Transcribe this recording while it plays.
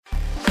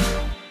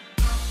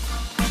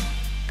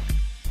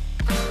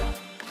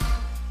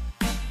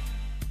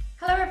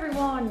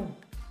everyone.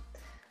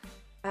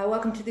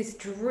 Welcome to this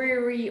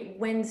dreary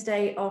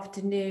Wednesday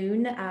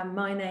afternoon.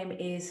 My name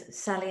is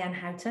Sally Ann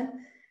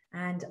Houghton,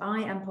 and I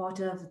am part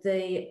of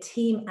the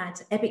team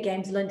at Epic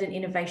Games London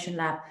Innovation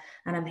Lab.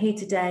 And I'm here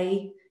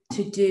today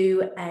to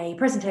do a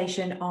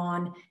presentation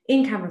on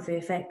in-camera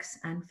VFX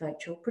and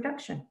virtual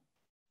production.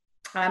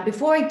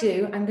 Before I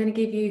do, I'm going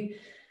to give you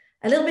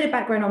a little bit of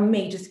background on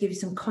me, just to give you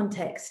some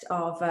context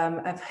of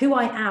who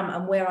I am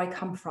and where I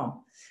come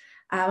from.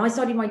 I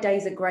started my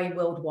days at Grey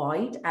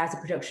Worldwide as a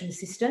production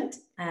assistant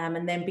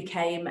and then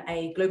became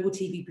a global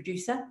TV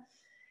producer.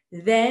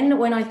 Then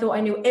when I thought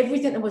I knew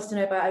everything there was to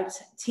know about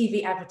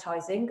TV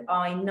advertising,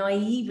 I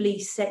naively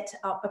set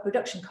up a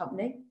production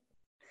company,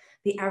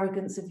 the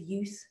arrogance of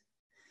youth.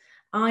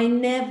 I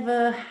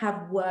never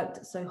have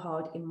worked so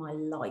hard in my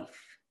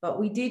life, but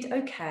we did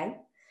okay.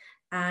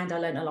 And I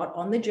learned a lot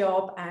on the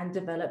job and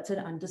developed an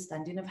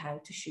understanding of how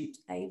to shoot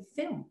a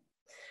film.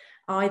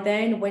 I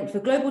then went for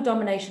global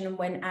domination and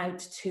went out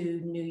to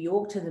New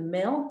York to the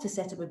Mill to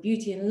set up a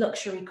beauty and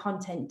luxury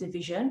content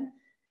division.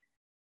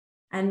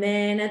 And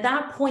then at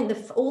that point,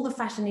 all the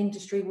fashion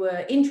industry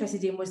were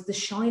interested in was the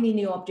shiny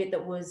new object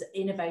that was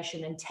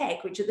innovation and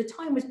tech, which at the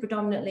time was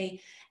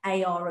predominantly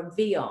AR and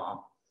VR,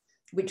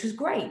 which was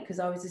great because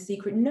I was a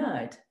secret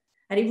nerd.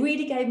 And it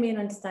really gave me an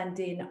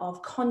understanding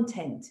of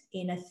content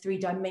in a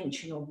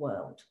three-dimensional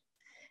world.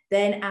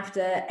 Then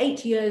after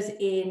 8 years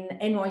in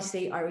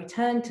NYC, I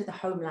returned to the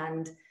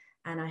homeland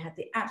and I had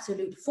the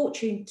absolute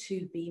fortune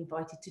to be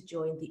invited to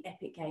join the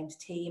Epic Games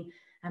team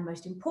and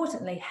most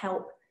importantly,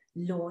 help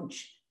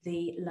launch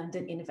the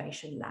London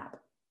Innovation Lab.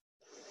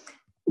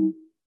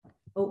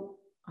 Oh,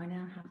 I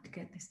now have to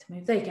get this to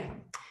move. There you go.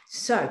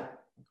 So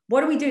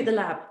what do we do at the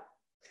lab?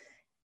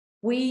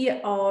 We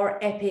are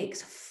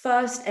Epic's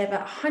first ever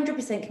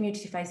 100%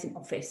 community facing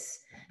office.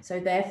 So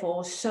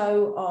therefore,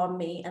 so are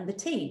me and the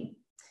team.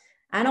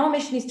 And our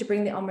mission is to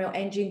bring the Unreal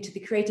Engine to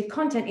the creative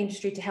content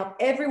industry to help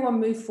everyone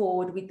move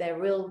forward with their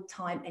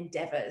real-time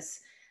endeavors.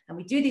 And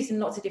we do this in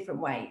lots of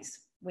different ways.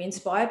 We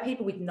inspire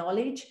people with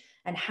knowledge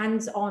and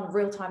hands-on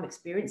real-time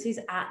experiences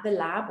at the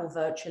lab or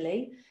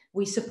virtually.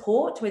 We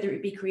support, whether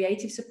it be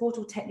creative support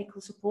or technical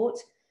support,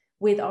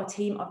 with our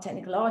team of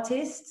technical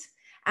artists.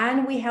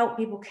 And we help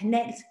people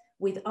connect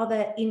with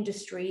other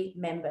industry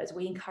members.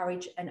 We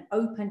encourage an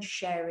open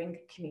sharing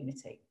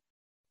community.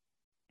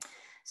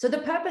 So the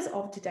purpose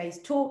of today's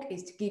talk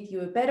is to give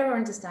you a better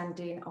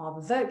understanding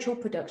of virtual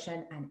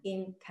production and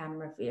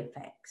in-camera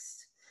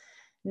VFX.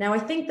 Now, I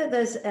think that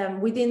there's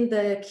within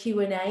the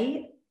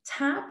Q&A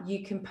tab,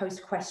 you can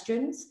post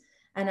questions.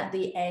 And at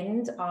the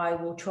end, I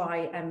will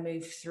try and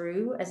move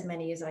through as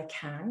many as I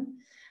can.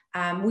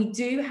 We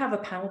do have a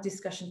panel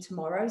discussion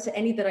tomorrow. So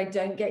any that I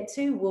don't get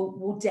to,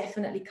 we'll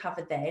definitely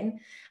cover then.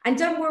 And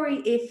don't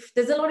worry if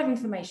there's a lot of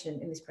information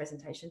in this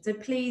presentation. So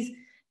please,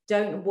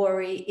 don't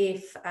worry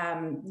if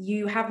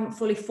you haven't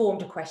fully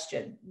formed a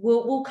question.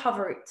 We'll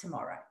cover it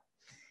tomorrow.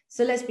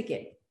 So let's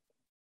begin.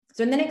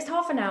 So in the next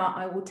half an hour,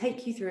 I will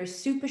take you through a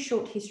super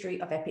short history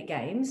of Epic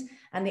Games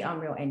and the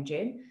Unreal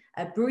Engine,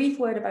 a brief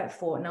word about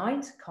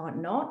Fortnite,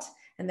 can't not,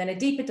 and then a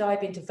deeper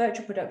dive into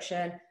virtual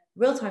production,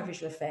 real-time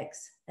visual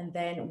effects, and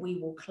then we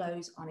will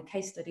close on a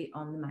case study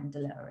on The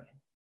Mandalorian.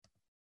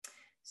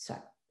 So,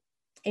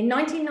 in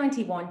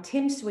 1991,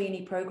 Tim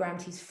Sweeney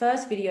programmed his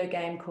first video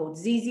game called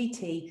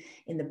ZZT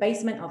in the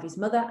basement of his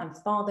mother and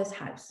father's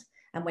house.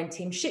 And when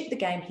Tim shipped the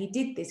game, he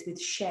did this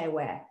with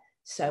shareware,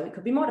 so it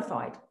could be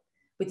modified.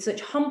 With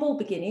such humble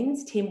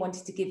beginnings, Tim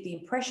wanted to give the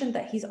impression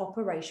that his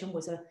operation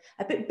was a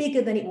bit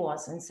bigger than it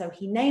was. And so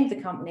he named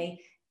the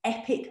company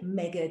Epic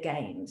Mega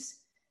Games.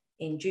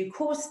 In due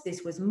course,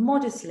 this was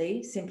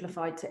modestly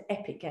simplified to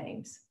Epic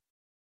Games.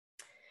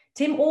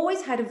 Tim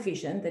always had a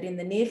vision that in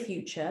the near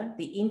future,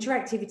 the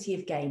interactivity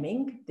of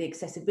gaming, the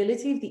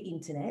accessibility of the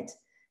internet,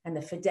 and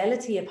the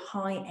fidelity of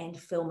high-end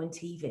film and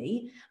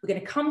TV were going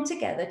to come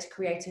together to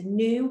create a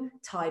new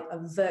type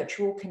of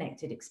virtual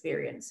connected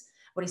experience,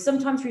 what is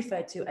sometimes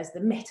referred to as the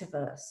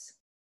metaverse.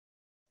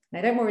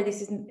 Now, don't worry,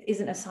 this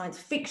isn't a science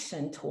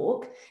fiction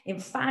talk. In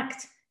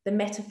fact, the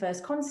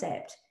metaverse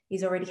concept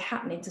is already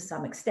happening to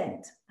some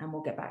extent, and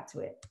we'll get back to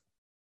it.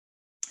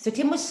 So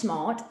Tim was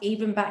smart,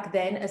 even back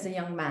then as a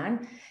young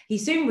man. He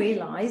soon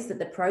realized that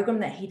the program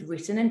that he'd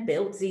written and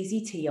built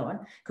ZZT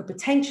on could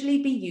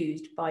potentially be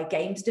used by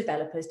games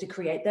developers to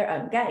create their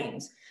own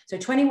games. So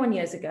 21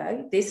 years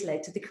ago, this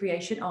led to the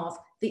creation of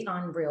the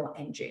Unreal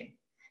Engine.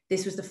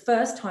 This was the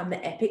first time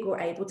that Epic were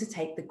able to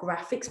take the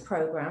graphics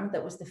program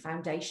that was the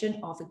foundation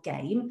of a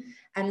game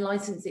and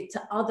license it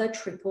to other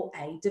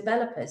AAA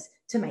developers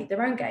to make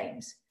their own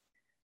games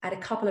at a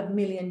couple of $1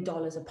 million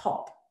a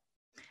pop.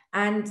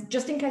 And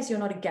just in case you're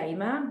not a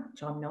gamer,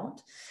 which I'm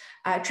not,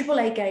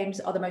 AAA games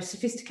are the most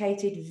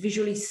sophisticated,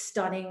 visually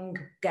stunning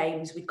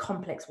games with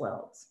complex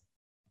worlds.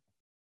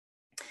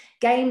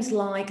 Games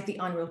like the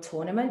Unreal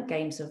Tournament,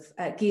 games of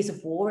Gears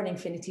of War and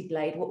Infinity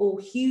Blade were all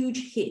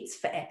huge hits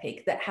for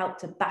Epic that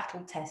helped to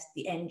battle test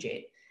the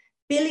engine.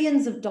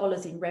 Billions of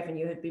dollars in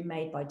revenue have been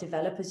made by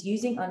developers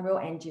using Unreal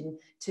Engine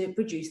to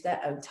produce their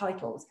own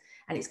titles.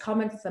 And it's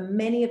common for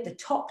many of the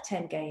top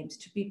 10 games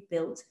to be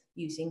built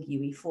using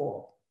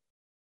UE4.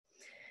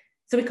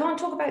 So we can't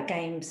talk about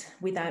games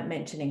without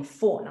mentioning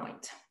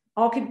Fortnite,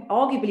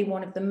 arguably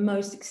one of the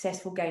most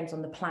successful games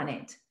on the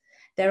planet.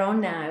 There are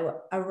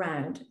now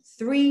around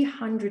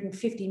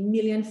 350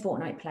 million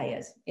Fortnite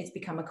players. It's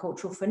become a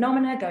cultural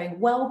phenomenon going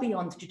well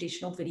beyond the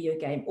traditional video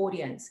game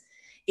audience.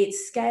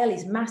 Its scale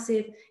is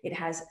massive, it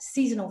has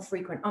seasonal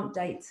frequent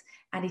updates,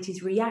 and it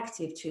is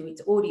reactive to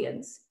its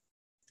audience.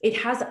 It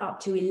has up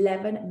to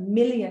 11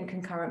 million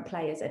concurrent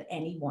players at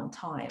any one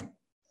time.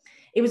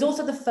 It was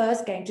also the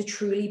first game to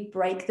truly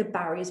break the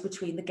barriers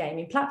between the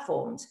gaming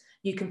platforms.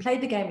 You can play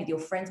the game with your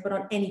friends, but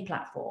on any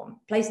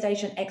platform,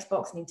 PlayStation,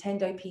 Xbox,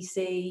 Nintendo,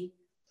 PC.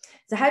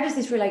 So how does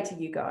this relate to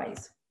you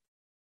guys?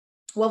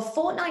 Well,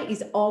 Fortnite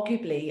is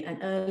arguably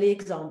an early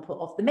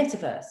example of the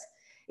metaverse.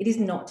 It is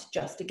not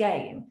just a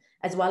game.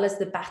 As well as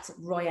the Battle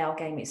Royale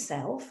game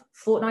itself,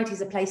 Fortnite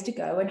is a place to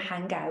go and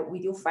hang out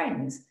with your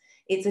friends.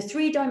 It's a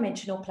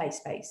three-dimensional play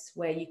space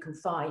where you can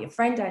fire your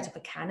friend out of a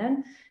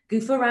cannon,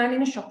 goof around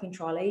in a shopping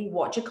trolley,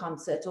 watch a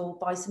concert, or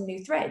buy some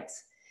new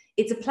threads.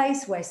 It's a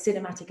place where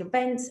cinematic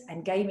events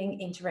and gaming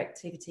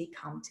interactivity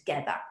come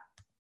together.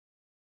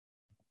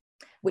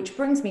 Which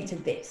brings me to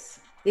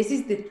this. This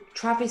is the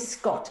Travis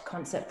Scott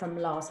concert from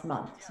last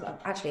month, so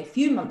actually a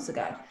few months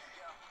ago.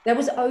 There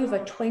was over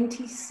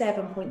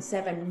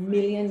 27.7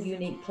 million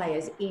unique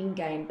players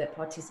in-game that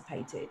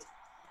participated.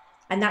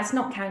 And that's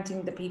not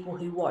counting the people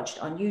who watched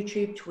on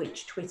YouTube,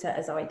 Twitch, Twitter,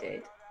 as I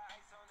did.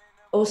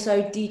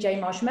 Also, DJ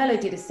Marshmello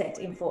did a set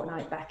in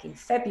Fortnite back in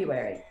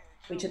February,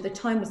 which at the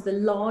time was the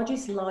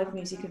largest live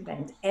music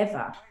event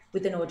ever,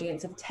 with an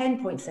audience of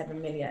 10.7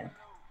 million.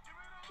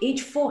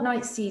 Each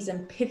Fortnite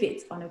season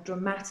pivots on a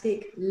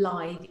dramatic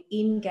live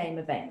in-game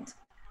event.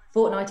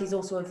 Fortnite is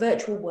also a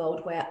virtual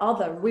world where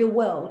other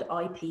real-world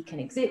IP can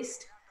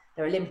exist.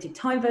 There are limited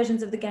time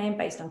versions of the game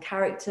based on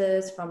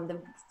characters from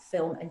the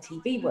film and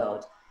TV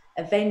world.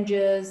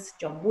 Avengers,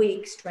 John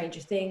Wick, Stranger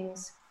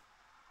Things.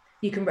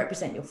 You can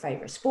represent your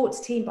favorite sports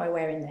team by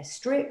wearing their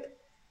strip.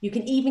 You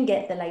can even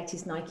get the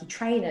latest Nike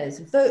trainers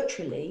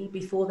virtually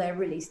before they're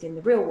released in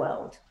the real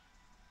world.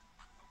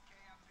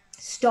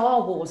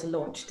 Star Wars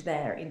launched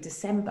there in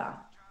December,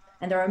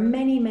 and there are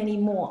many, many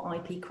more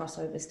IP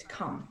crossovers to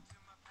come.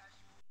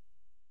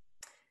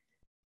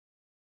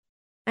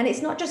 And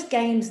it's not just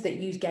games that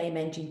use game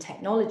engine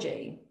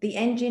technology. The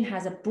engine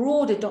has a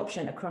broad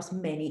adoption across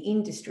many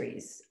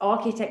industries.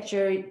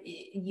 Architecture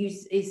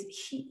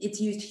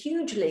it's used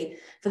hugely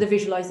for the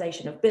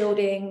visualization of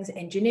buildings,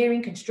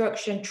 engineering,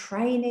 construction,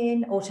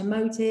 training,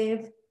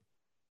 automotive.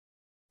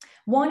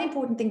 One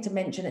important thing to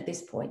mention at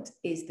this point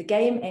is the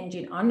game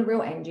engine,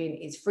 Unreal Engine,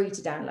 is free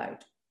to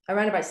download.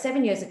 Around about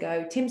 7 years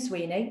ago, Tim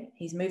Sweeney,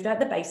 he's moved out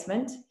the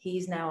basement,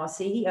 he's now our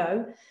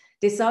CEO,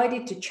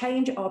 decided to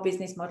change our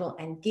business model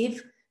and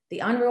give the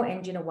Unreal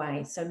Engine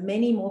away so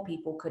many more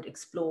people could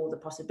explore the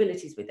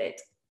possibilities with it.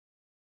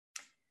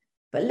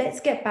 But let's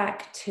get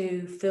back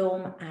to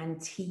film and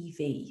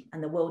TV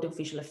and the world of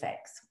visual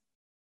effects.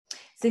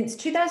 Since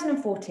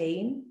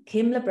 2014,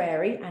 Kim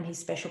Labreri and his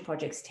special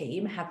projects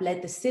team have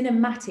led the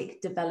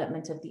cinematic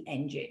development of the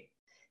engine.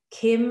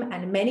 Kim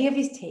and many of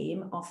his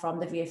team are from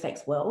the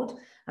VFX world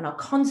and are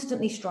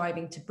constantly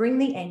striving to bring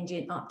the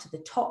engine up to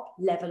the top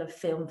level of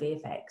film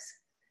VFX.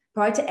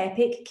 Prior to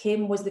Epic,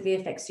 Kim was the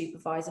VFX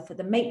supervisor for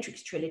the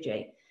Matrix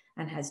trilogy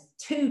and has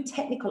 2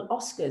 technical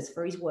Oscars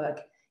for his work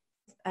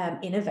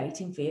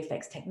innovating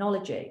VFX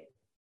technology.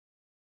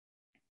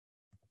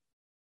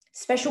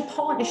 Special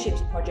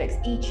partnerships projects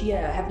each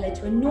year have led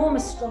to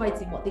enormous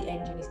strides in what the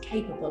engine is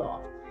capable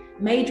of.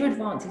 Major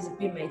advances have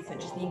been made,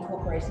 such as the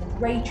incorporation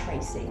of ray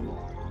tracing,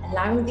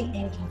 allowing the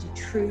engine to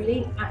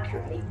truly,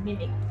 accurately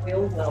mimic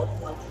real-world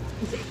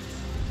physics.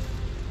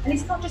 And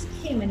it's not just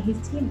Kim and his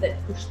team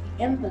that push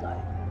the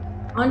envelope.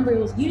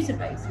 Unreal's user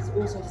base has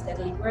also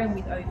steadily grown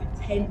with over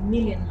 10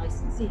 million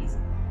licensees.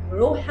 We're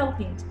all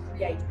helping to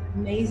create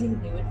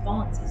amazing new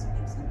advances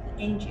using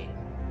the engine.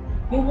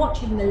 You're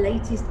watching the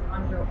latest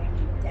Unreal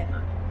Engine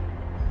demo,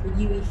 the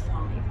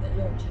UE5 that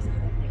launches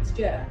next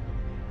year.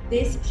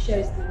 This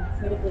shows the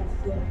incredible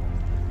film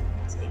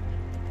quality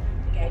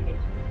the game engine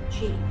can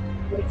achieve,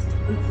 where it's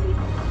totally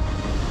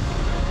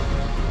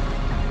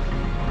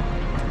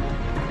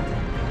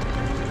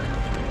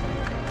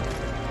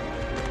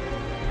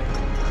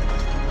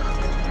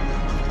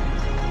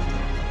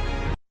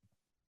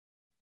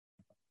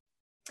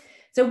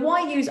So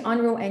why use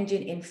Unreal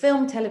Engine in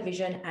film,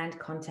 television, and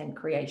content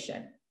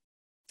creation?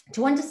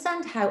 To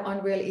understand how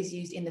Unreal is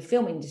used in the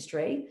film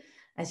industry,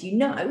 as you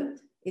know,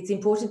 it's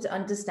important to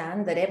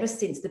understand that ever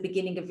since the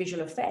beginning of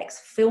visual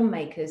effects,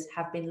 filmmakers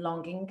have been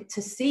longing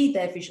to see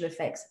their visual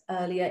effects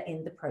earlier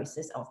in the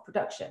process of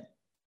production.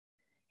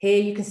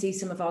 Here you can see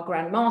some of our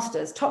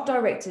grandmasters, top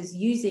directors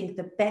using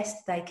the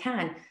best they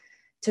can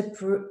to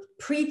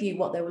preview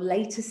what they will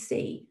later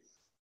see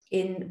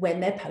when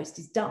their post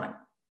is done.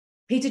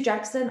 Peter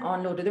Jackson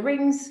on Lord of the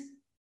Rings,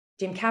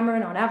 Jim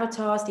Cameron on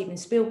Avatar, Steven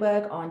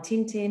Spielberg on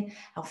Tintin,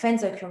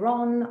 Alfonso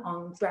Cuarón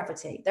on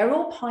Gravity. They're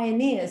all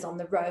pioneers on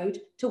the road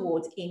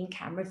towards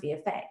in-camera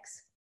VFX.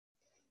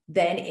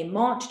 Then in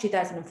March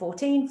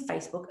 2014,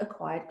 Facebook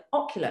acquired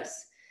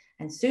Oculus.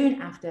 And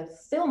soon after,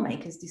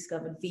 filmmakers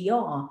discovered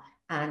VR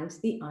and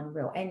the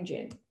Unreal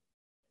Engine.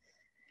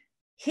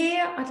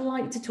 Here, I'd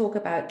like to talk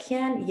about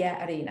Quién ya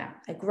Arena,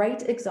 a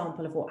great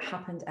example of what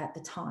happened at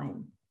the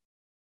time.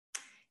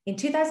 In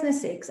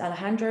 2006,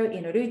 Alejandro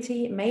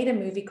Inarritu made a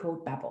movie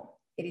called Babel.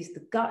 It is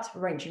the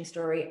gut-wrenching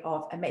story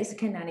of a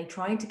Mexican nanny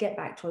trying to get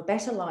back to a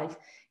better life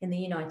in the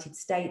United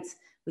States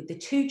with the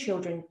 2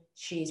 children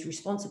she is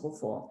responsible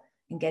for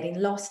and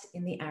getting lost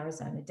in the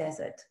Arizona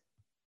desert.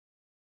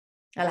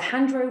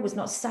 Alejandro was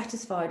not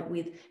satisfied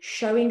with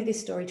showing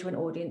this story to an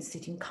audience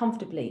sitting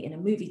comfortably in a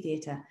movie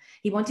theater.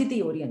 He wanted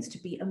the audience to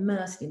be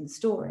immersed in the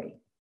story.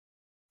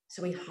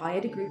 So he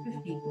hired a group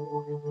of people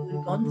who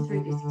had gone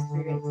through this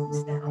experience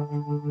themselves.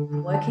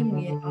 Working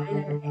with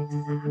ILM-X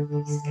Lab,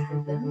 we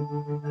scanned them,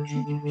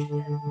 motion captured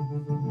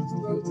them, and the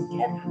story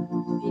together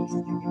to the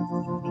experience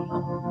in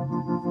VR.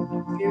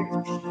 The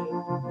experience was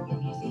shown in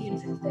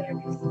museums at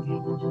various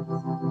locations.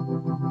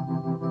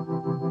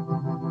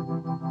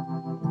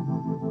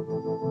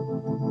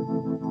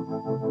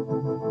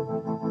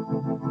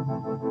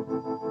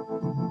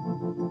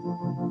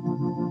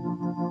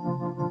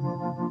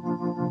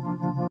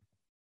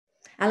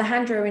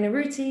 Alejandro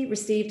Inarritu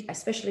received a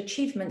Special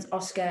Achievement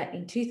Oscar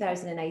in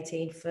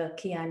 2018 for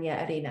Quién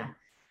ya Arena.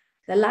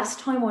 The last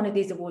time one of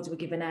these awards were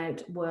given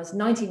out was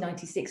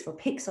 1996 for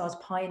Pixar's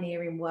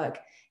pioneering work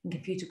in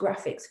computer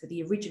graphics for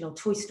the original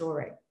Toy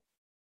Story.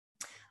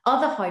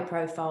 Other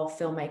high-profile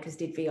filmmakers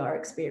did VR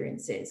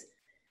experiences.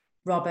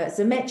 Robert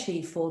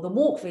Zemeckis for The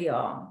Walk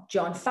VR,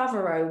 Jon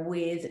Favreau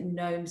with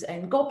Gnomes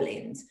and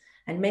Goblins,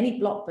 and many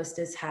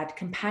blockbusters had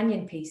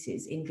companion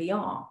pieces in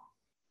VR.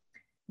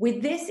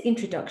 With this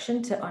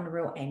introduction to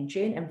Unreal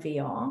Engine and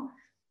VR,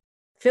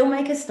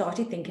 filmmakers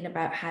started thinking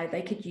about how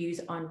they could use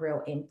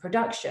Unreal in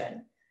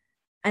production.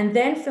 And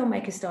then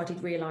filmmakers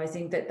started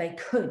realizing that they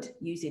could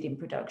use it in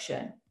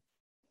production.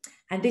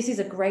 And this is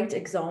a great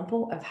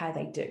example of how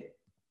they do.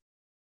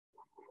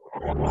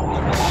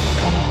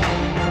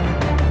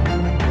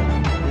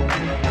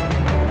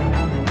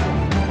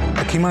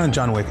 I came on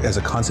John Wick as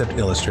a concept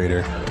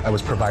illustrator. I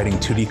was providing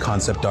 2D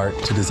concept art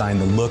to design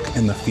the look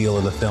and the feel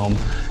of the film.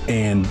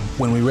 And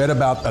when we read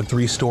about a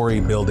 3-story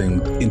building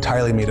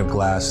entirely made of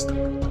glass,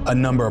 a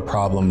number of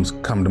problems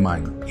come to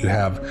mind. You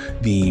have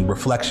the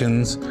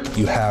reflections,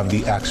 you have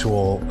the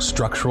actual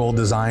structural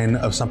design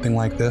of something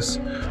like this,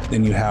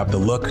 then you have the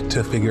look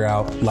to figure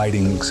out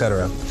lighting,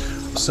 etc.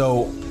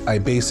 So I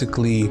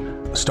basically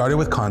started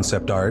with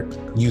concept art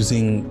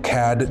using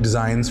CAD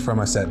designs from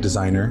a set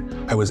designer.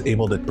 I was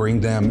able to bring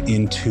them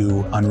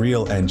into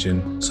Unreal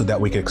Engine so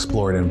that we could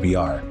explore it in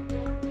VR.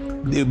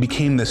 It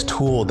became this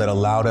tool that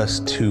allowed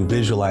us to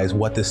visualize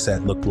what this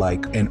set looked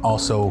like and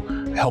also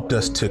helped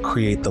us to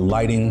create the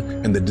lighting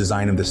and the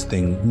design of this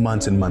thing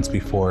months and months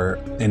before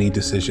any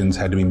decisions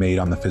had to be made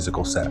on the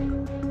physical set.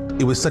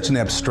 It was such an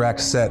abstract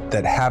set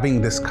that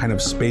having this kind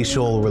of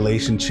spatial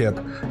relationship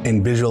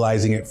and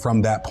visualizing it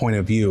from that point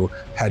of view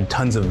had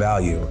tons of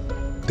value.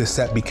 This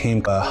set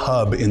became a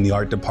hub in the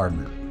art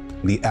department.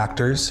 The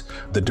actors,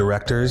 the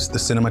directors, the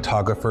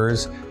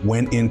cinematographers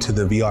went into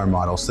the VR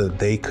model so that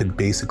they could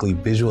basically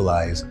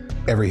visualize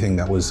everything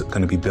that was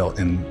going to be built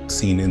and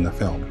seen in the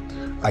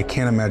film. I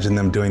can't imagine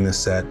them doing this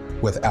set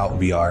without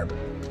VR.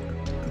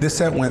 This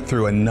set went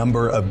through a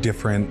number of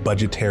different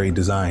budgetary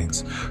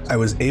designs. I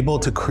was able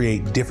to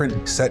create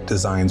different set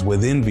designs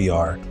within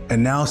VR,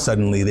 and now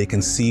suddenly they can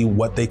see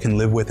what they can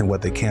live with and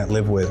what they can't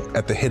live with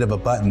at the hit of a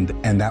button,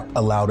 and that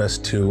allowed us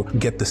to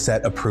get the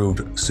set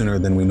approved sooner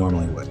than we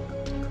normally would.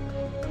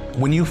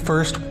 When you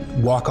first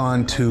walk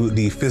onto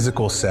the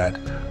physical set,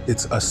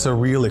 it's a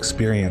surreal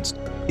experience.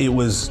 It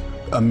was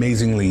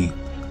amazingly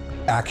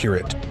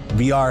accurate.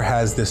 VR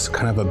has this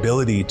kind of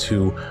ability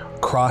to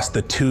cross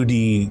the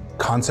 2D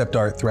concept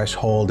art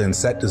threshold and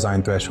set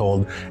design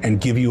threshold and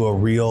give you a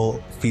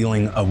real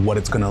feeling of what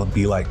it's going to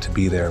be like to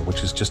be there,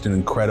 which is just an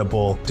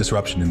incredible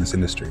disruption in this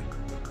industry.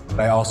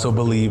 I also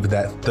believe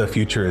that the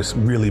future is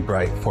really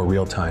bright for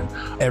real time.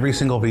 Every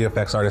single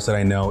VFX artist that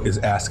I know is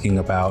asking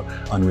about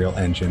Unreal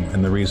Engine,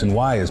 and the reason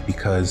why is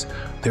because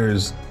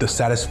there's the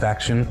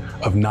satisfaction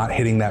of not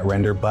hitting that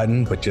render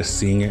button, but just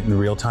seeing it in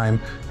real time.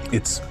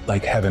 It's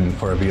like heaven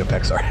for a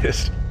VFX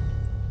artist.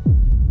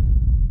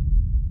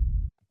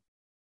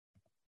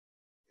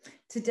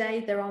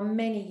 Today, there are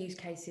many use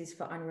cases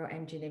for Unreal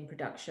Engine in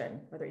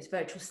production, whether it's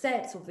virtual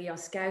sets or VR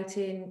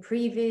scouting,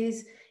 previs,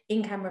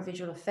 in-camera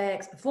visual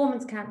effects,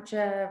 performance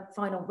capture,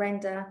 final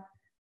render.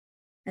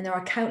 And there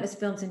are countless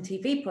films and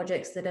TV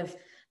projects that have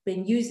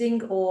been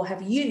using or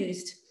have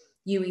used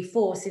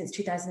UE4 since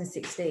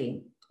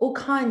 2016, all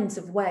kinds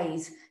of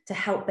ways to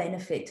help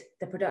benefit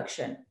the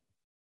production.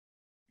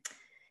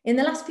 In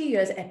the last few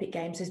years, Epic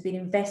Games has been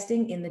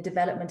investing in the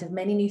development of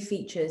many new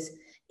features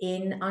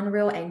in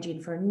Unreal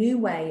Engine for a new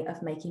way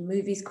of making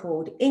movies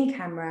called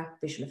in-camera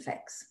visual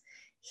effects.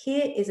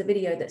 Here is a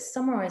video that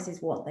summarizes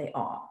what they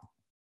are.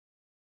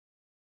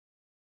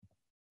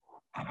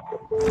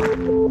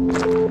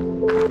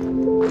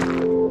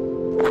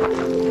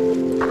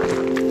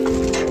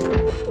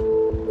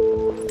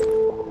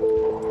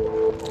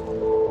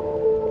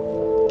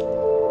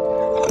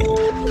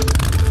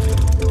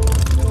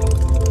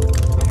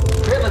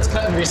 Great, let's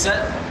cut and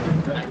reset.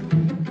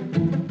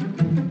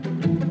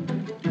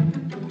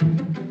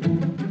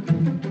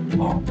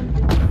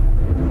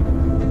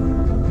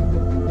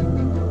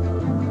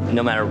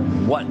 No matter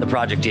what the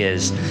project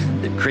is,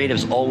 the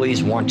creatives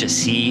always want to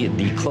see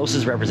the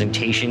closest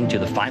representation to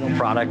the final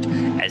product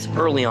as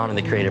early on in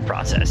the creative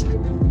process.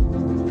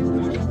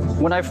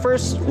 When I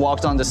first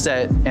walked on the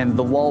set and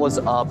the wall was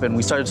up and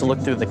we started to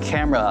look through the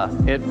camera,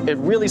 it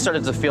really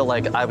started to feel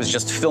like I was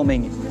just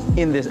filming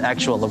in this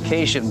actual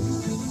location.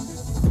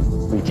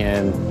 We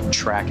can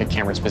track a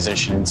camera's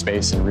position in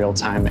space in real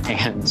time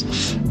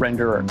and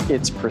render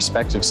its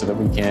perspective so that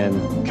we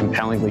can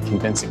compellingly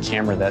convince a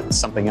camera that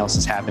something else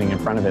is happening in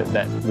front of it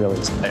that really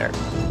isn't there.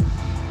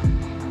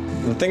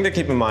 The thing to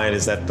keep in mind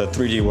is that the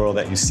 3D world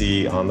that you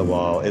see on the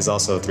wall is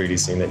also a 3D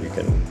scene that you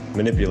can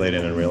manipulate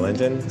in Unreal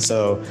Engine.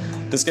 So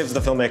this gives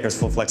the filmmakers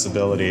full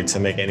flexibility to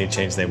make any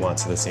change they want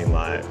to the scene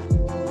live.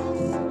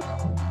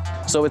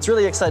 So it's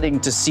really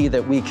exciting to see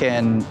that we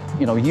can,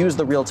 use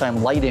the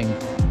real-time lighting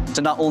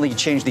to not only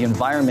change the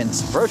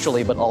environments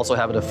virtually, but also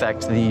have it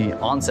affect the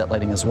on-set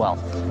lighting as well.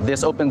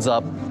 This opens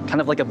up kind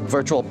of like a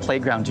virtual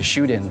playground to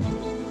shoot in.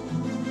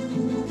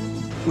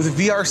 With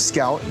VR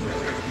Scout,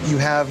 you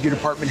have your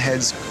department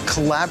heads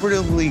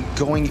collaboratively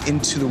going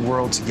into the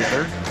world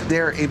together.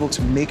 They're able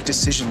to make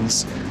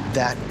decisions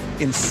that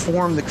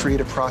inform the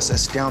creative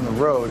process down the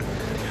road.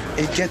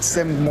 It gets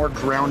them more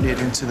grounded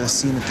into the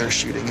scene that they're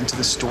shooting, into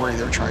the story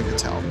they're trying to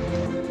tell.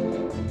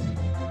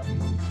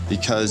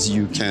 Because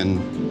you can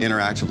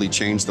interactively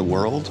change the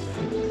world,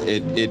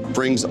 it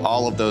brings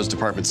all of those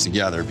departments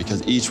together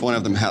because each one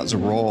of them has a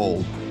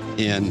role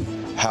in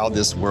how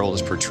this world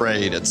is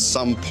portrayed at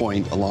some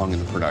point along in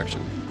the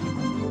production.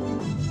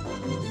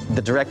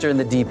 The director and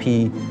the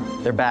DP,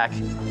 they're back,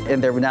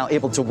 and they're now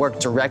able to work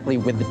directly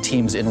with the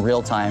teams in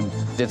real time.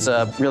 It's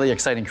a really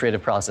exciting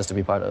creative process to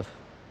be part of.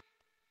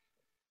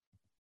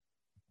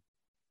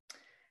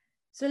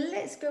 So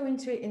let's go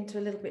into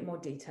a little bit more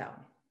detail.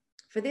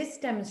 For this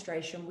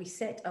demonstration, we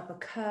set up a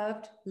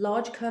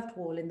large curved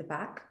wall in the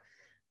back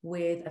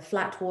with a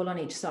flat wall on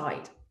each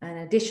side, and an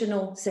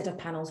additional set of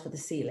panels for the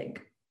ceiling.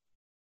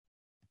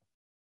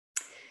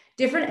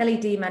 Different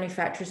LED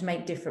manufacturers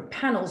make different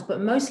panels,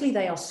 but mostly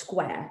they are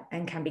square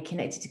and can be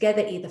connected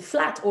together either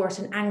flat or at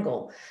an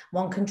angle.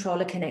 One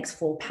controller connects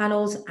 4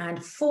 panels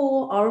and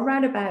 4 are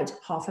around about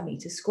 0.5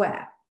 meter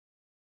square.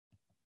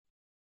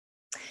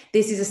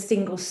 This is a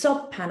single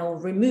sub panel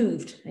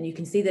removed, and you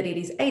can see that it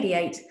is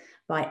 88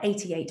 by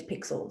 88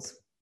 pixels.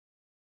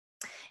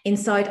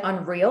 Inside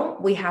Unreal,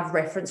 we have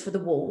reference for the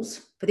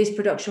walls. For this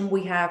production,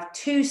 we have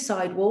 2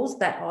 side walls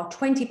that are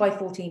 20 by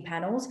 14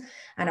 panels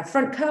and a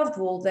front curved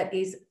wall that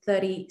is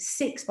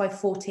 36 by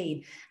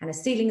 14 and a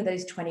ceiling that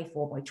is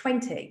 24 by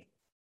 20.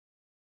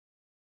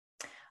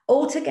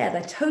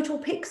 Altogether, total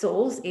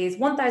pixels is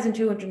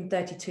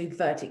 1,232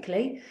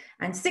 vertically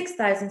and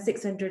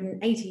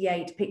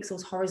 6,688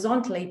 pixels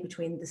horizontally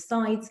between the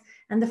sides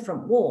and the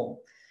front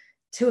wall.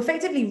 To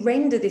effectively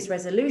render this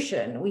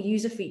resolution, we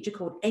use a feature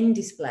called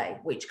NDisplay,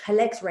 which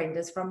collects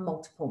renders from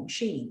multiple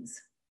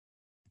machines.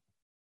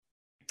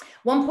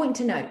 One point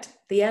to note,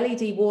 the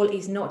LED wall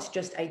is not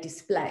just a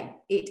display.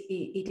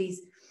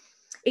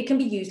 It can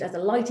be used as a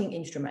lighting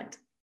instrument.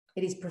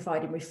 It is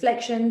providing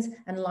reflections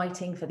and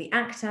lighting for the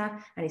actor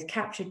and is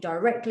captured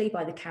directly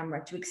by the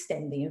camera to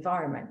extend the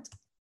environment.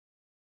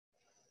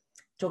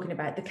 Talking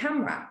about the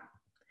camera,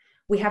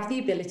 we have the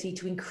ability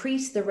to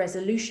increase the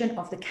resolution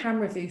of the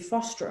camera view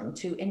frustum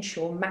to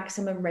ensure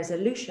maximum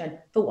resolution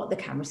for what the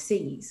camera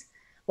sees,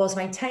 whilst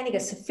maintaining a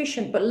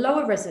sufficient but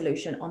lower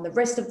resolution on the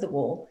rest of the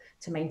wall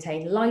to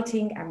maintain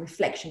lighting and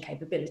reflection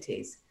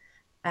capabilities,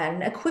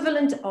 an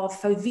equivalent of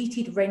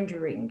foveated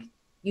rendering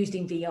used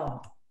in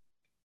VR.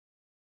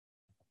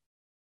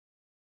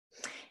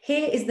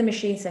 Here is the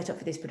machine setup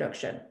for this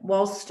production.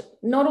 Whilst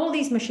not all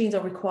these machines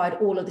are required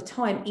all of the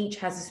time, each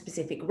has a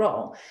specific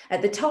role.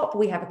 At the top,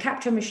 we have a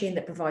capture machine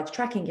that provides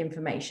tracking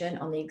information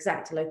on the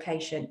exact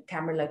location,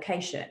 camera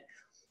location.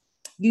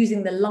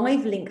 Using the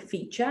live link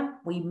feature,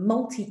 we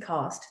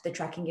multicast the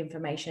tracking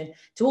information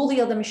to all the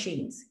other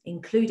machines,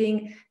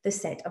 including the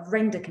set of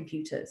render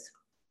computers.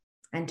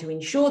 And to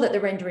ensure that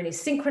the rendering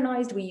is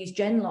synchronized, we use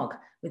Genlock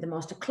with the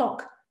master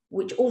clock,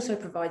 which also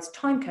provides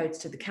time codes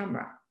to the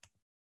camera.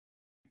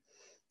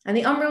 And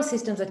the Unreal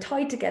systems are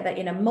tied together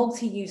in a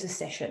multi-user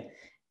session.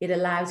 It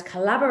allows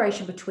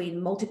collaboration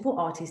between multiple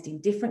artists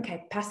in different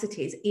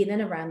capacities in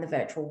and around the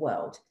virtual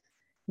world.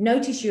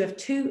 Notice you have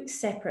 2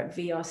 separate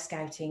VR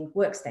Scouting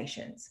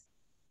workstations.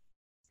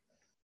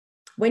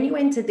 When you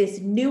enter this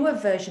newer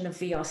version of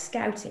VR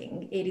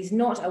Scouting, it is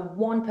not a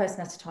one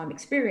person at a time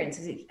experience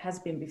as it has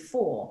been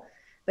before,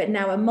 but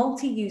now a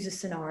multi-user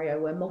scenario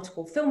where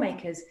multiple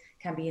filmmakers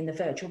can be in the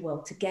virtual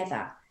world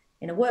together.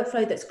 in a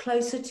workflow that's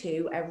closer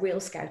to a real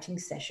scouting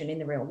session in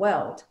the real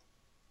world.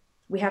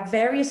 We have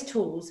various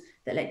tools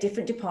that let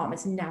different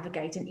departments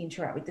navigate and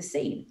interact with the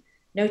scene.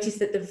 Notice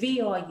that the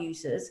VR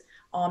users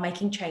are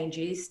making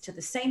changes to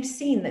the same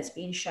scene that's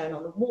being shown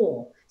on the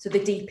wall. So the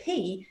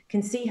DP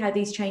can see how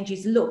these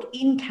changes look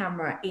in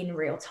camera in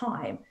real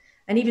time,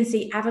 and even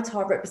see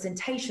avatar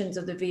representations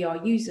of the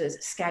VR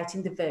users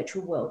scouting the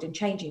virtual world and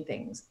changing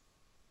things.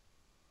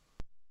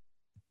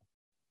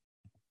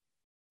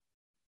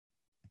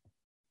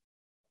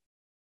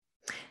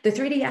 The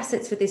 3D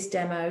assets for this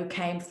demo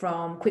came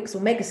from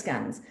Quixel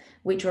Megascans,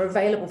 which are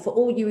available for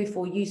all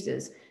UE4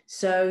 users.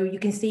 So you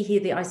can see here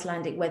the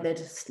Icelandic weathered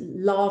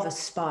lava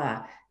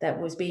spire that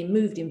was being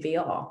moved in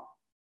VR.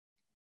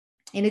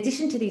 In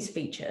addition to these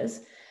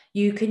features,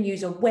 you can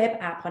use a web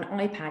app on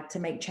iPad to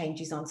make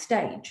changes on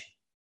stage.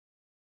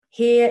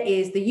 Here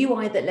is the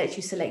UI that lets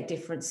you select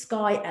different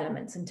sky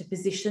elements and to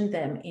position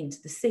them into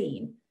the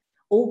scene.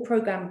 All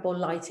programmable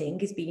lighting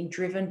is being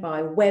driven by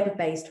a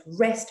web-based,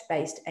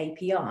 REST-based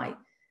API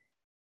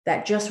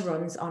that just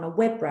runs on a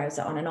web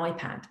browser on an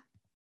iPad.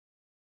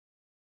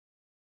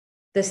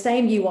 The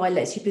same UI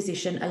lets you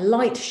position a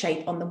light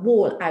shape on the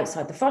wall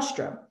outside the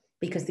frustum,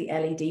 because the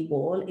LED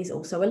wall is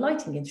also a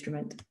lighting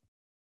instrument.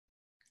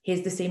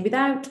 Here's the scene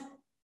without,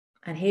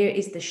 and here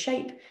is the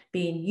shape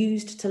being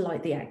used to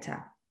light the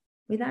actor.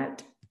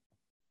 Without,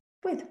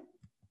 with.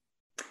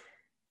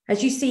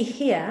 As you see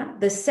here,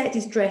 the set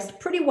is dressed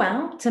pretty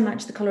well to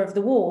match the color of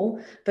the wall,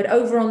 but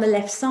over on the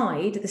left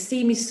side, the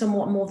seam is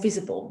somewhat more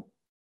visible.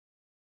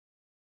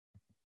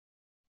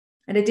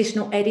 An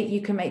additional edit you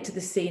can make to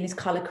the scene is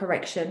color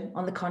correction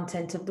on the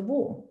content of the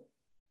wall.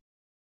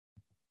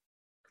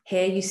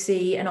 Here you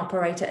see an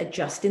operator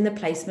adjusting the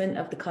placement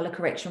of the color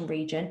correction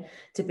region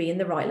to be in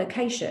the right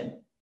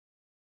location.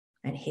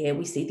 And here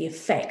we see the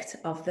effect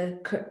of the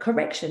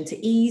correction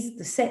to ease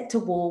the set to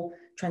wall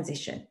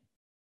transition.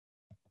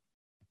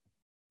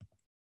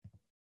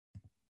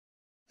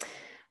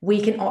 We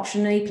can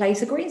optionally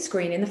place a green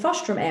screen in the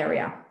frustum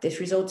area. This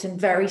results in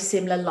very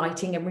similar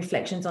lighting and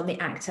reflections on the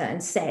actor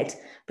and set,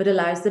 but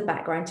allows the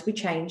background to be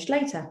changed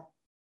later.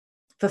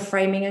 For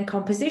framing and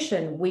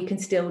composition, we can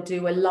still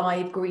do a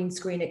live green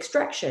screen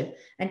extraction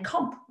and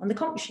comp on the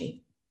comp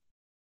sheet.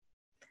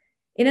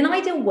 In an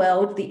ideal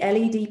world, the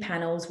LED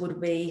panels would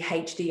be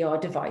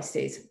HDR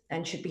devices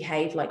and should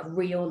behave like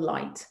real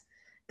light.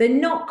 They're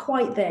not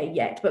quite there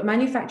yet, but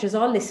manufacturers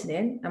are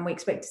listening, and we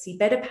expect to see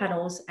better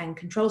panels and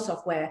control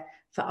software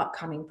for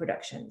upcoming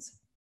productions.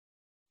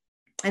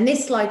 And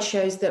this slide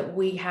shows that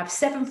we have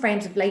 7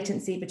 frames of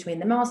latency between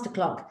the master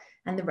clock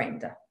and the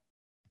render.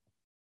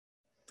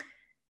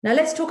 Now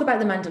let's talk about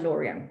The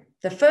Mandalorian.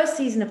 The first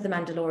season of The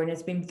Mandalorian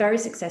has been very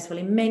successful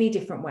in many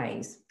different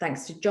ways,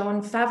 thanks to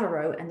Jon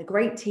Favreau and the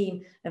great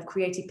team of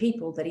creative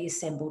people that he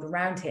assembled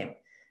around him.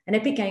 And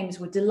Epic Games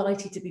were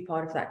delighted to be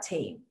part of that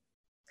team.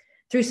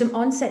 Through some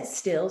on-set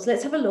stills,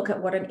 let's have a look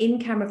at what an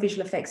in-camera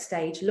visual effects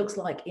stage looks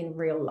like in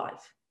real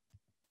life.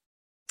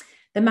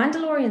 The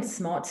Mandalorian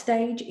Smart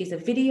Stage is a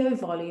video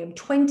volume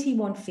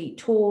 21 feet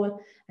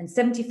tall and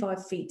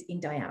 75 feet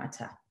in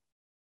diameter.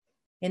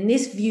 In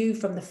this view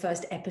from the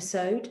first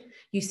episode,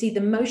 you see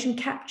the motion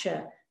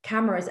capture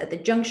cameras at the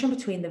junction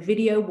between the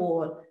video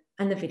wall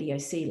and the video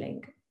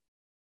ceiling.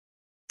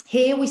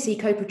 Here we see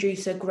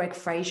co-producer Greg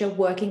Fraser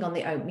working on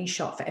the opening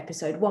shot for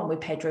episode 1 with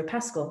Pedro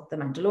Pascal, the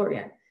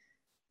Mandalorian.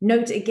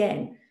 Note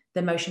again,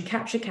 the motion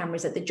capture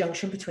cameras at the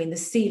junction between the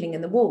ceiling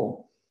and the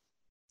wall,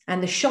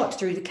 and the shot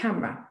through the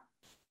camera.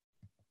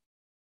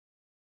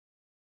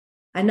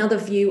 Another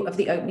view of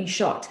the opening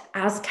shot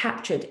as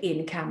captured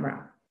in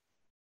camera.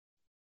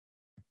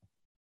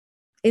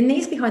 In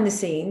these behind the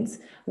scenes,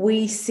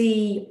 we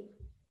see,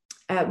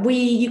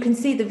 you can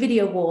see the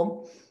video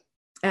wall.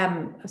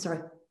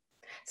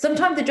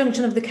 Sometimes the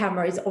junction of the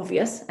camera is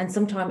obvious and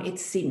sometimes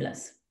it's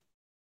seamless.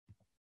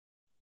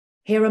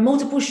 Here are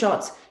multiple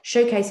shots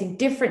showcasing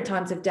different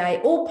times of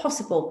day, all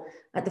possible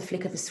at the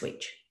flick of a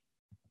switch.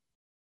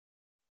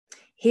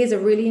 Here's a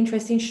really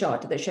interesting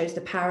shot that shows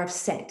the power of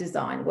set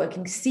design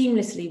working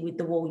seamlessly with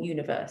the wall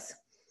universe.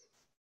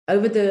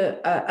 Only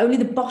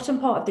the bottom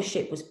part of the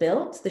ship was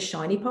built, the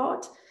shiny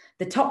part.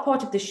 The top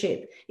part of the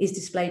ship is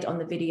displayed on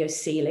the video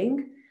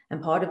ceiling,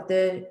 and part of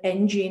the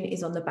engine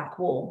is on the back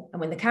wall.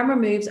 And when the camera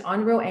moves,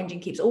 Unreal Engine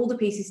keeps all the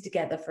pieces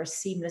together for a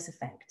seamless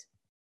effect.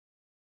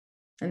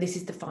 And this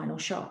is the final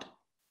shot.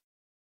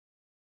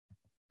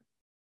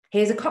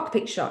 Here's a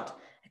cockpit shot,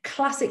 a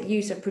classic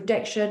use of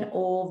projection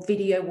or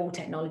video wall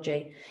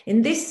technology.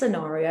 In this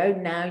scenario,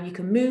 now you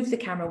can move the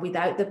camera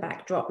without the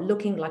backdrop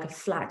looking like a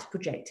flat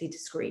projected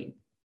screen.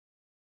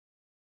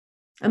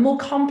 A more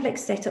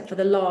complex setup for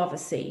the lava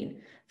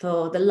scene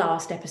for the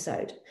last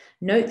episode.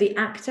 Note the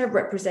actor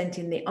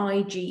representing the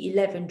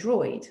IG-11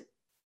 droid.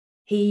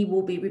 He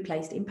will be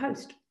replaced in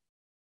post.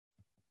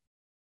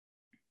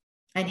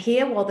 And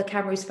here, while the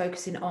camera is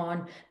focusing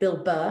on Bill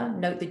Burr,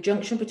 note the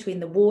junction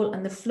between the wall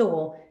and the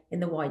floor in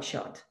the wide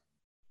shot.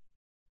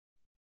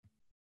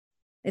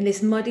 In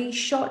this muddy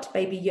shot,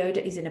 Baby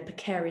Yoda is in a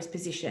precarious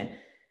position.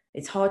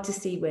 It's hard to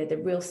see where the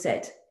real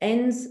set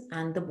ends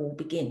and the wall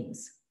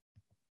begins.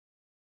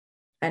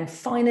 And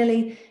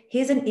finally,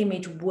 here's an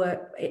image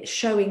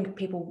showing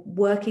people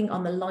working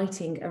on the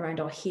lighting around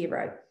our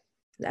hero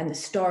and the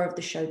star of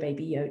the show,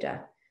 Baby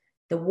Yoda.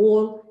 The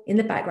wall in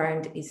the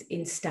background is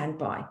in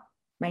standby,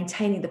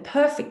 maintaining the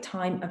perfect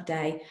time of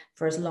day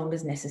for as long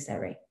as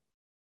necessary.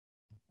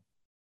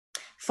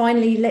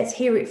 Finally, let's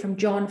hear it from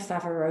Jon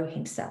Favreau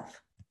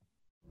himself.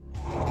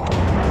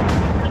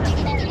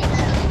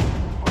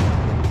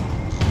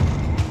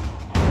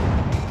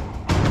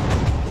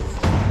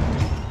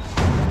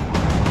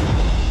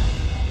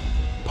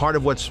 Part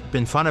of what's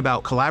been fun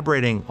about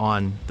collaborating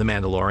on The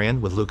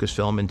Mandalorian with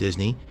Lucasfilm and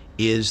Disney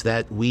is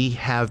that we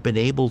have been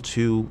able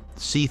to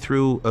see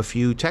through a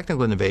few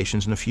technical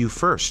innovations and a few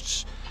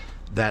firsts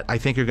that I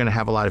think are going to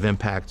have a lot of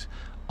impact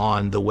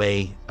on the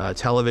way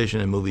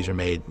television and movies are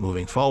made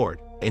moving forward.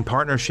 In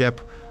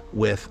partnership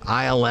with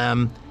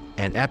ILM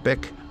and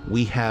Epic,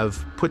 we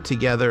have put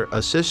together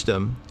a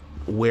system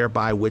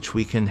whereby which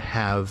we can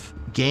have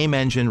game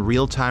engine,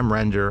 real-time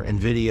render,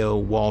 and video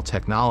wall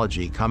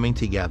technology coming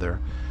together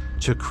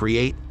to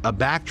create a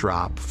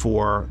backdrop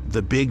for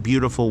the big,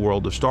 beautiful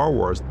world of Star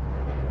Wars.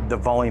 The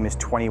volume is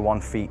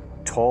 21 feet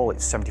tall,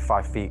 it's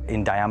 75 feet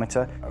in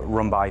diameter,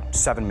 run by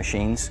 7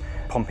 machines,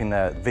 pumping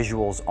the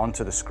visuals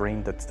onto the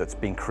screen that's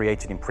being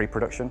created in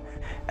pre-production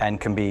and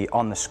can be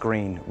on the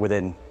screen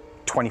within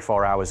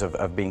 24 hours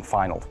of being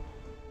finaled.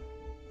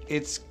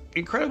 It's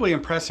incredibly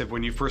impressive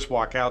when you first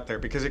walk out there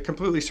because it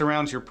completely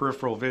surrounds your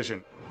peripheral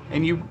vision.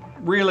 And you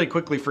really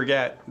quickly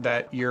forget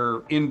that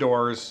you're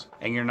indoors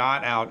and you're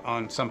not out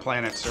on some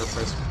planet's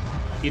surface.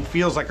 It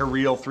feels like a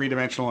real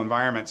three-dimensional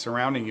environment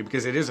surrounding you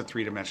because it is a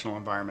three-dimensional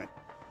environment.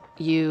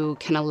 You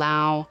can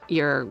allow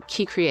your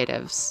key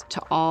creatives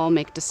to all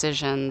make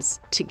decisions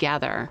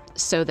together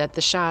so that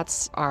the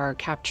shots are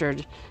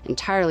captured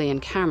entirely in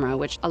camera,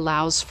 which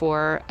allows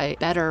for a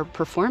better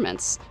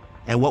performance.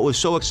 And what was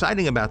so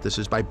exciting about this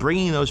is by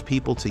bringing those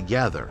people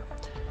together,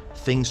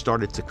 things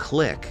started to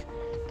click.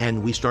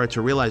 And we started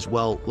to realize,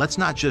 well, let's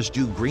not just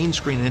do green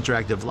screen and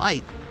interactive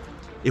light.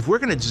 If we're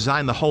going to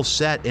design the whole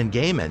set in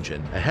game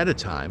engine ahead of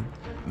time,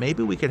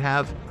 maybe we could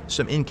have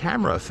some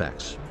in-camera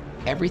effects.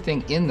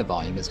 Everything in the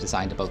volume is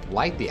designed to both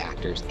light the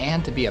actors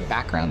and to be a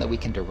background that we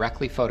can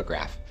directly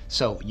photograph.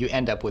 So you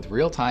end up with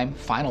real-time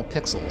final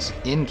pixels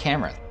in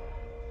camera.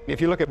 If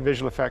you look at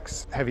visual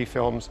effects heavy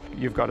films,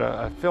 you've got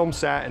a film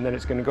set and then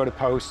it's going to go to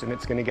post and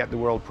it's going to get the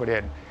world put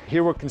in.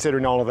 Here we're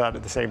considering all of that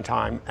at the same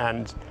time,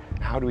 and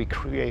how do we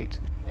create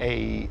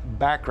a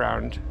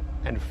background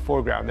and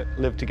foreground that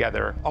live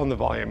together on the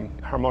volume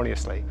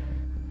harmoniously.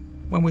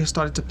 When we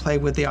started to play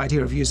with the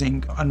idea of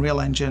using Unreal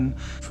Engine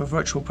for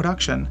virtual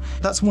production,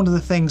 that's one of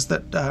the things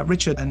that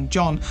Richard and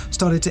Jon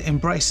started to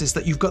embrace, is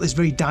that you've got this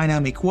very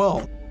dynamic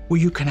world where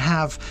you can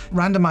have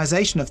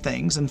randomization of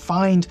things and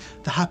find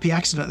the happy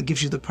accident that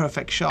gives you the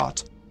perfect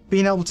shot.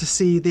 Being able to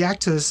see the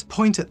actors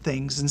point at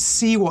things and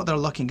see what they're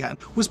looking at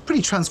was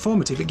pretty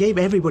transformative. It gave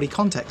everybody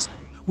context,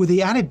 with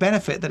the added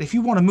benefit that if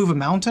you want to move a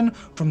mountain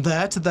from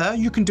there to there,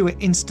 you can do it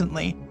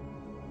instantly.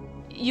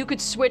 You could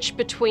switch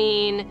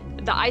between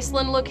the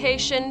Iceland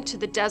location to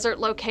the desert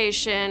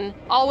location,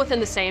 all within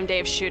the same day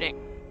of shooting.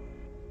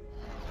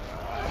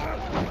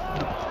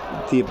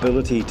 The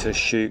ability to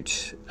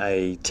shoot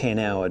a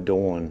 10-hour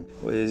dawn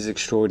is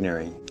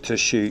extraordinary. To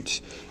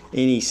shoot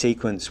any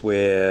sequence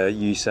where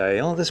you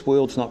say, oh, this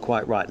world's not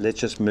quite right, let's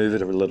just move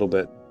it a little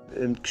bit.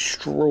 An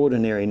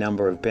extraordinary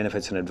number of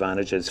benefits and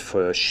advantages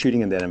for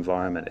shooting in that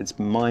environment. It's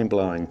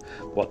mind-blowing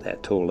what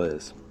that tool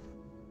is.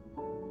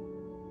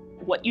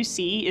 What you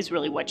see is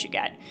really what you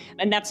get.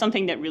 And that's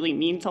something that really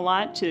means a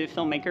lot to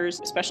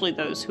filmmakers, especially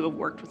those who have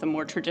worked with a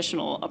more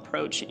traditional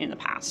approach in the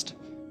past.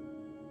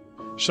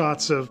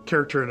 Shots of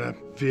character in a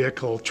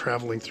vehicle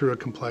traveling through a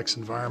complex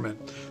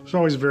environment. It's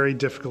always very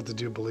difficult to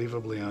do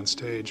believably on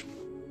stage.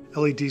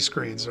 LED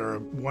screens are a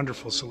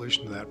wonderful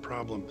solution to that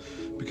problem,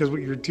 because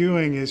what you're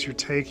doing is you're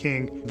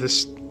taking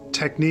this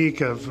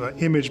technique of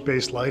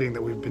image-based lighting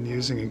that we've been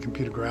using in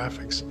computer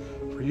graphics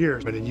for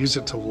years, and use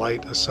it to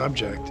light a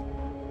subject.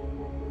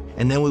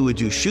 And then we would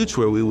do shoots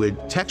where we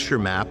would texture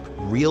map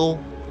real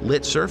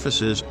lit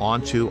surfaces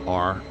onto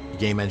our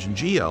game engine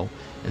Geo,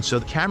 and so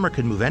the camera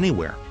could move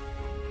anywhere.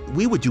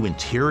 We would do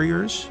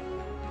interiors,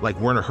 like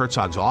Werner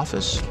Herzog's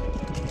office.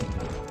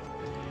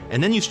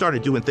 And then you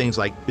started doing things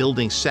like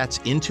building sets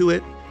into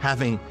it,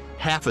 having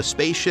half a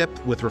spaceship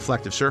with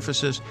reflective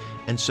surfaces.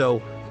 And so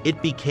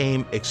it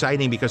became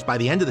exciting because by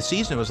the end of the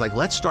season, it was like,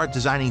 let's start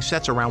designing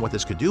sets around what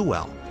this could do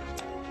well.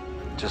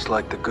 Just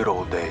like the good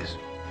old days.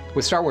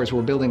 With Star Wars,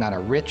 we're building on a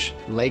rich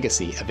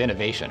legacy of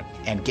innovation,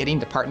 and getting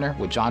to partner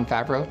with Jon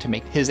Favreau to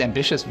make his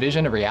ambitious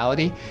vision a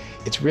reality,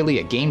 it's really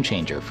a game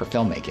changer for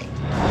filmmaking.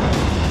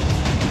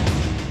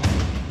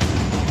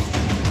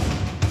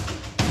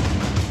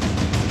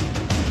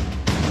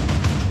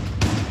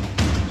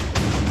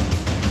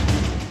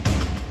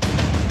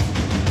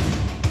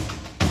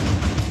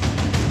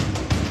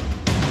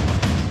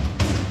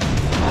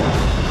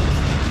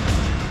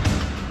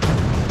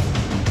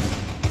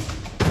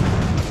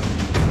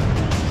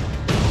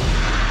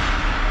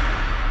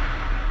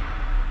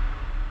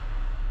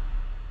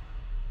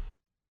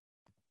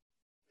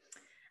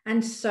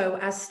 And so,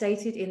 as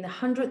stated in the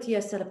 100th year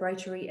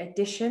celebratory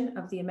edition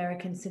of the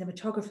American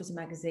Cinematographers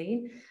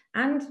magazine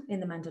and in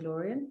The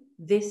Mandalorian,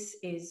 this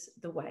is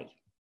the way.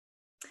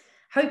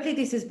 Hopefully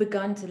this has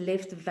begun to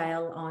lift the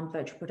veil on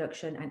virtual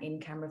production and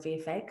in-camera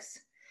VFX.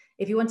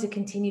 If you want to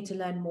continue to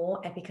learn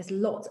more, Epic has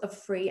lots of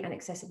free and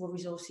accessible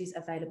resources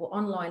available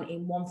online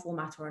in one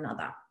format or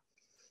another,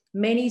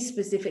 many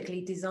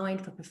specifically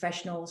designed for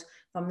professionals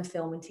from the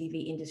film and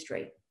TV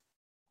industry.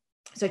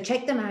 So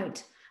check them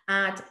out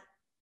at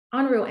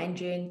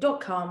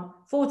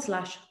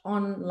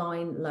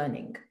unrealengine.com/online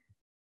learning.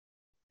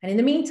 And in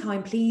the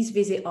meantime, please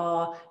visit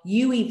our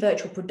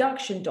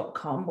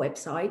uevirtualproduction.com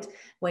website,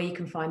 where you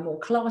can find more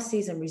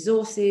classes and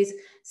resources,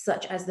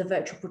 such as the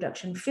Virtual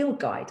Production Field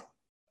Guide.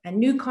 And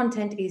new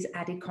content is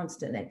added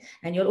constantly.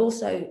 And you'll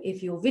also,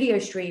 if your video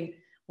stream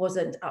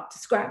wasn't up to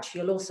scratch,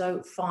 you'll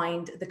also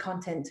find the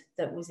content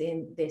that was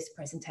in this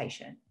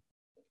presentation.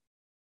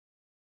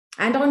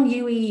 And on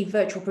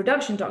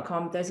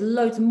uevirtualproduction.com, there's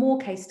loads more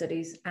case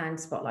studies and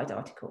spotlight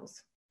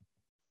articles.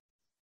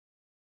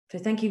 So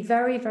thank you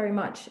very, very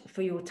much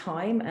for your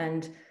time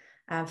and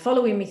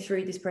following me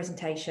through this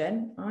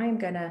presentation. I'm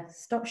going to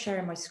stop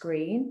sharing my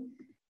screen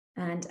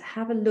and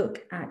have a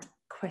look at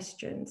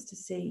questions to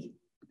see.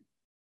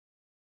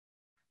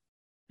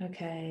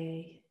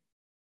 Okay.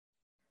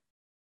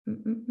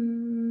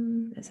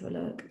 Let's have a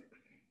look.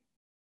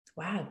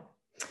 Wow.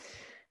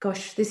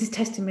 Gosh, this is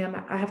testing me.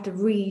 I have to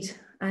read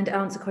and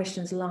answer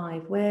questions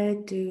live. Where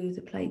do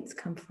the plates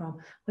come from?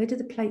 Where do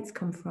the plates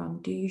come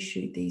from? Do you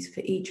shoot these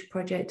for each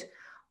project,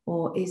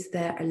 or is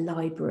there a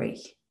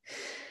library?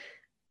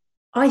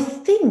 I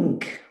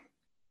think,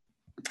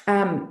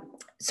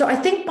 so I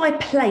think by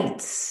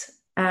plates,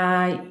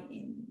 I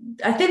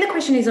think the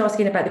question is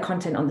asking about the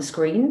content on the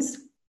screens.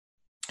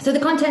 So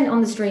the content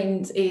on the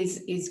screens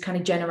is kind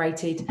of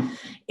generated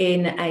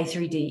in a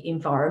 3D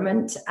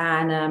environment,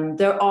 and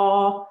there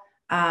are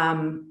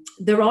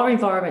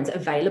environments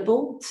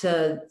available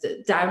to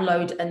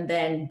download and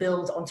then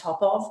build on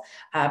top of,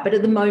 but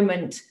at the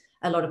moment,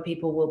 a lot of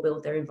people will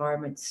build their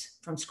environments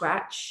from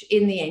scratch.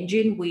 In the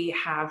engine, we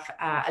have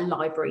a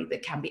library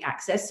that can be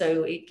accessed,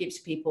 so it gives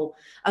people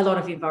a lot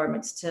of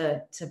environments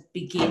to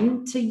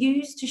begin to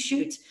use to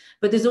shoot,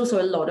 but there's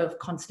also a lot of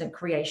constant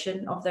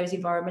creation of those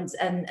environments,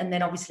 and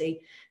then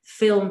obviously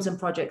films and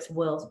projects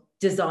will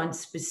design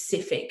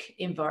specific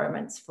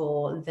environments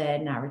for their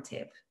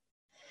narrative.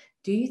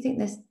 Do you think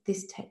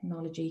this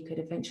technology could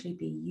eventually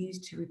be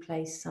used to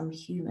replace some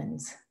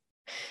humans?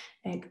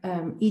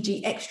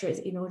 E.g. extras,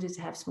 in order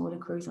to have smaller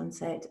crews on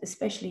set,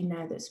 especially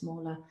now that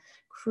smaller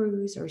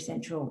crews are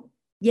essential?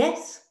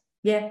 Yes,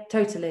 yeah,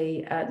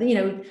 totally. You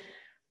know,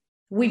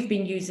 we've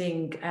been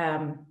using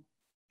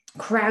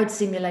crowd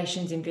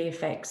simulations in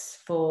VFX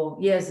for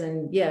years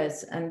and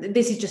years, and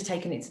this is just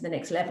taking it to the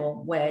next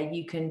level, where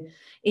you can,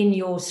 in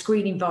your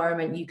screen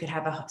environment, you could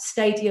have a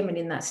stadium, and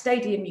in that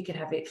stadium you could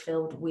have it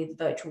filled with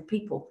virtual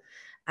people.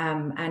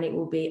 And it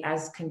will be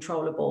as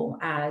controllable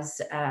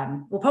as,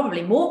 well,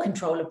 probably more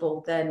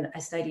controllable than a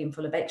stadium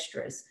full of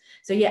extras.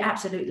 So yeah,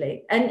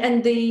 absolutely.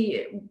 And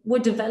we're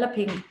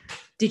developing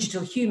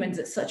digital humans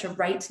at such a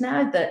rate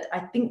now that I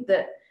think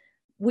that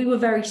we will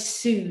very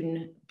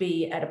soon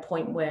be at a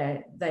point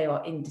where they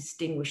are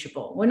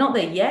indistinguishable. We're not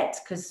there yet,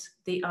 because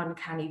the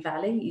uncanny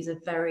valley is a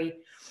very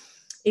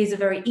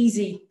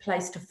easy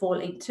place to fall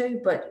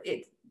into, but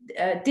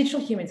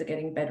digital humans are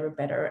getting better and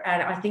better,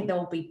 and I think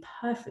they'll be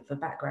perfect for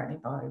background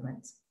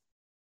environments.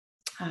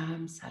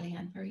 Sally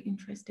Ann, very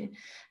interested.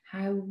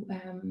 How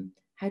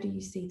do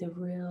you see the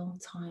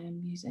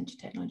real-time user engine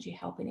technology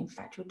helping in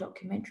factual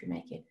documentary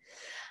making?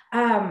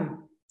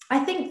 I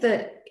think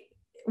that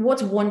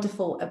what's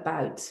wonderful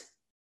about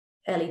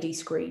LED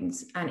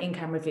screens and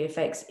in-camera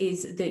VFX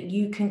is that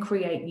you can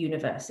create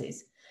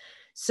universes.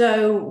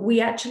 So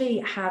we've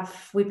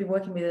been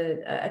working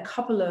with a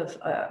couple of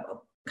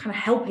kind of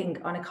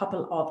helping on a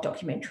couple of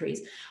documentaries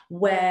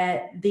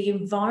where the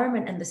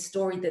environment and the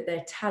story that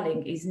they're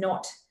telling is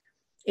not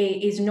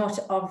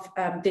of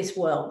this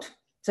world.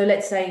 So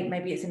let's say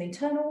maybe it's an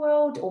internal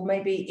world, or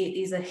maybe it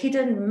is a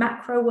hidden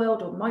macro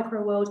world or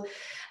micro world.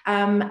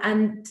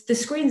 And the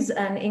screens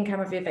and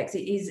in-camera VFX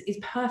is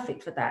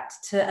perfect for that,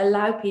 to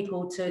allow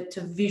people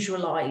to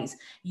visualize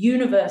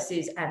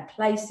universes and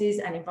places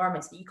and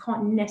environments that you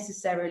can't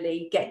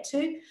necessarily get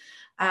to,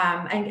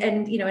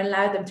 and you know,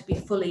 allow them to be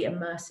fully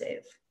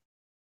immersive.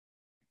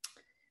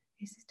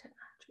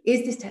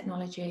 Is this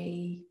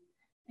technology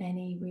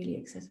any really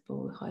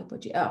accessible, high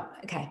budget? Oh,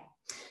 okay.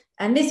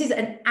 And this is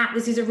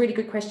a really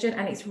good question,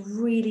 and it's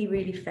really,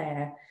 really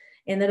fair,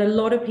 in that a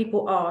lot of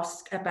people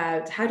ask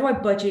about, how do I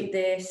budget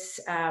this?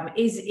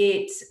 Is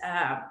it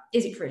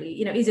really,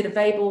 you know, is it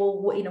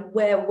available? You know,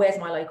 where's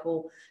my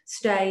local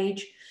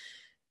stage?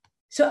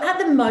 So at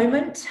the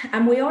moment,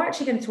 and we are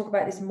actually going to talk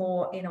about this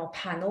more in our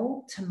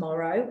panel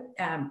tomorrow,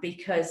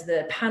 because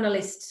the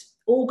panelists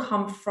all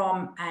come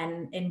from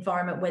an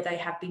environment where they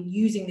have been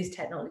using this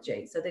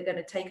technology. So they're going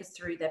to take us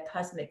through their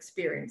personal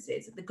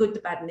experiences, the good, the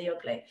bad, and the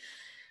ugly.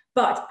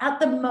 But at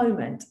the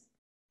moment,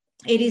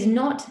 it is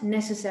not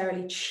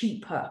necessarily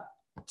cheaper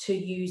to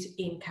use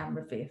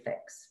in-camera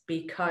VFX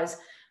because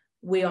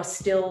we are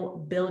still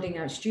building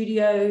out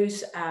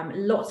studios.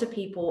 Lots of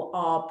people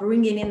are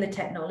bringing in the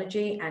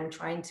technology and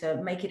trying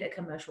to make it a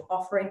commercial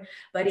offering,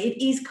 but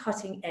it is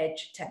cutting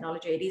edge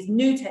technology. It is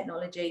new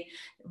technology.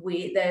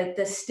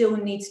 There still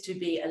needs to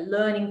be a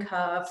learning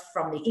curve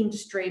from the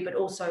industry, but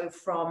also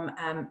from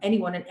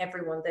anyone and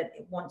everyone that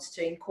wants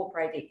to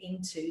incorporate it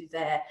into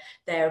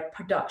their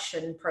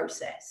production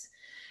process.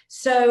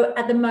 So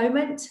at the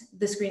moment,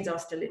 the screens are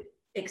still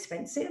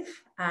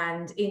expensive,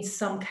 and in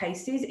some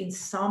cases, in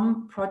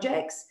some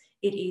projects,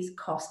 it is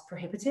cost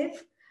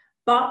prohibitive,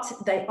 but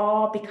they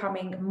are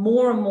becoming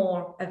more and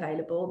more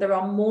available. There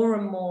are more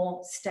and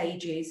more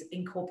stages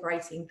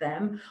incorporating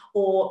them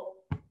or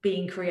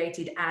being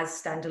created as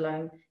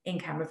standalone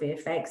in-camera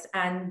VFX,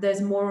 and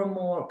there's more and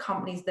more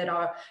companies that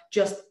are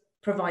just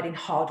providing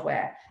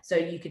hardware. So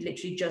you could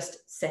literally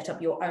just set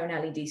up your own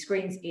LED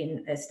screens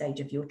in a stage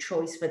of your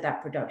choice for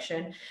that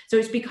production. So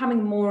it's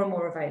becoming more and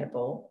more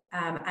available.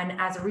 And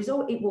as a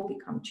result, it will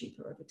become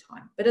cheaper over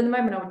time. But at the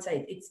moment, I would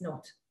say it's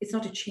not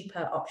a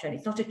cheaper option.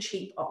 It's not a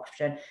cheap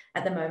option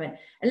at the moment,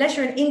 unless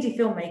you're an indie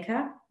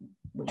filmmaker,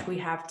 which we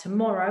have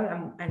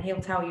tomorrow, and he'll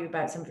tell you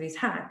about some of his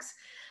hacks.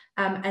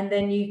 And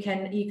then you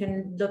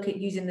can look at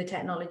using the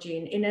technology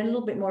in a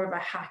little bit more of a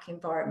hack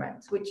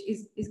environment, which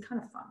is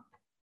kind of fun.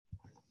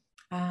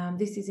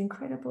 This is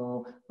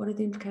incredible. What are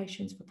the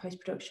implications for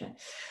post-production?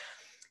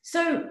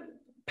 So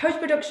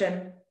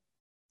post-production,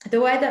 the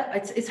way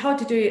that it's hard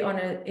to do it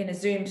in a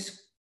Zoom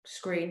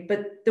screen,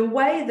 but the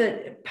way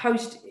that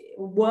post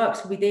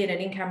works within an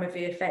in-camera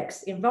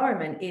VFX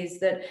environment is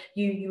that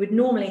you would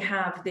normally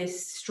have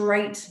this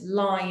straight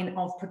line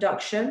of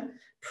production,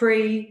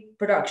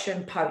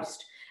 pre-production,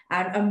 post.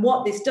 And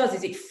what this does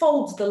is it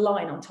folds the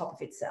line on top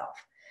of itself.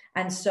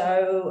 And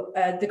so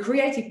the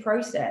creative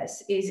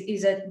process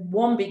is a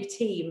one big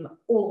team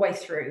all the way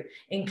through,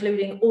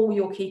 including all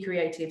your key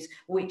creatives,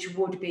 which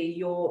would be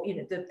your,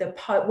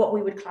 what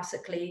we would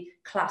classically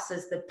class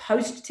as the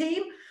post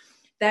team.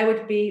 They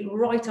would be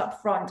right up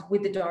front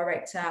with the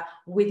director,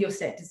 with your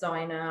set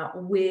designer,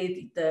 with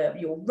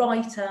your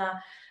writer,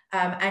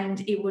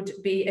 and it would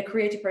be a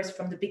creative process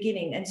from the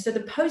beginning. And so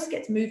the post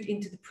gets moved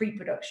into the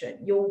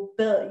pre-production. You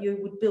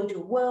would build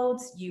your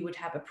worlds, you would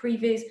have a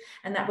previs,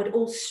 and that would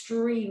all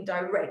stream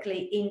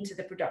directly into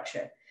the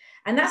production.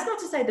 And that's not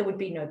to say there would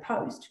be no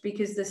post,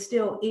 because there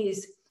still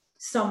is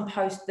some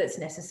post that's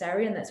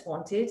necessary and that's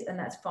wanted, and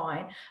that's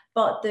fine.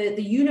 But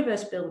the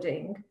universe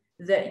building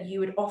that you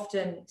would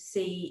often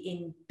see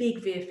in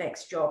big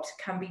VFX jobs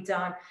can be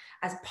done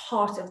as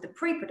part of the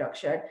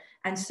pre-production.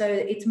 And so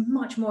it's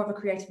much more of a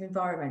creative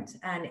environment,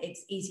 and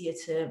it's easier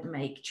to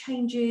make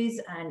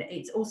changes. And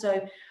it's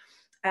also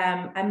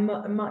I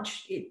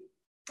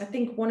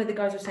think one of the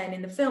guys was saying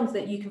in the films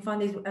that you can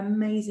find these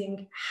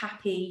amazing,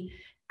 happy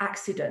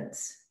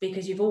accidents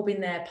because you've all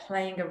been there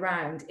playing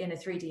around in a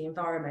 3D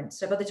environment.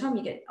 So by the time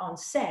you get on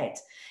set,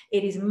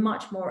 it is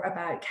much more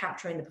about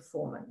capturing the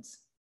performance.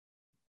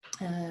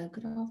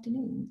 Good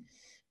afternoon.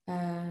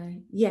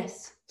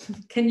 Yes,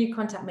 can you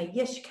contact me?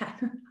 Yes, you can.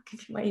 I'll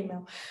give you my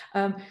email.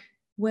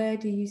 Where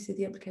do you see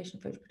the application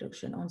of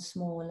post-production on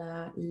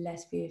smaller,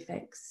 less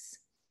VFX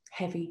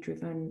heavy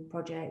driven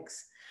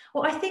projects?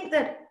 Well, I think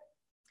that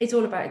it's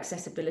all about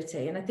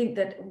accessibility. And I think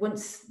that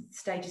once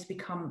stages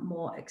become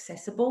more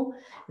accessible,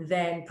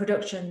 then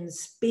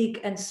productions, big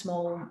and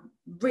small,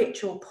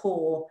 rich or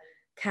poor,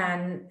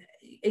 can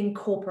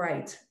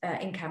incorporate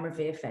in-camera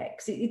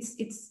VFX.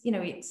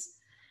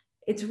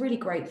 It's really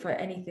great for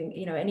anything,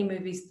 any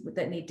movies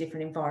that need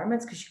different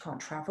environments because you can't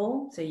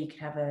travel. So you could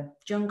have a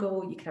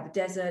jungle, you could have a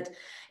desert.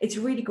 It's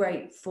really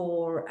great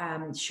for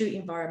shoot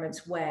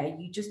environments where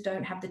you just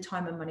don't have the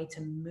time and money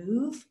to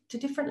move to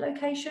different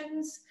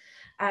locations.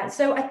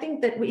 So I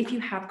think that if you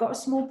have got a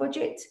small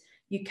budget,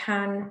 you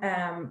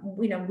can,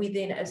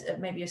 within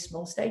maybe a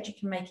small stage, you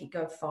can make it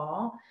go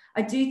far.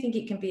 I do think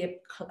it can be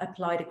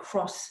applied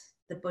across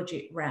the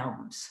budget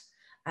realms.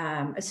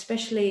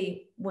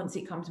 Especially once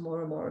it comes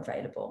more and more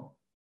available.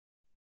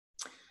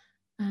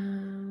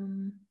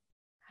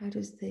 How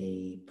does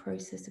the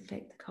process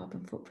affect the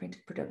carbon footprint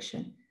of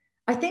production?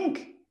 I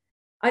think,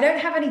 I don't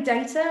have any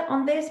data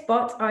on this,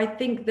 but I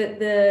think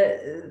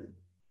that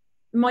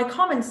my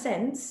common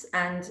sense,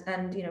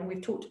 and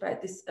we've talked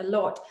about this a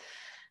lot,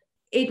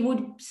 it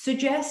would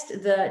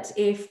suggest that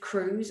if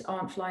crews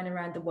aren't flying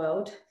around the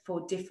world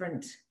for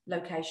different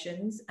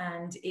locations,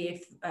 and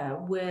if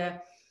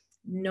we're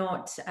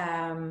not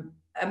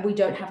and we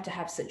don't have to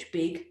have such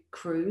big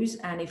crews,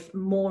 and if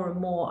more and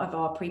more of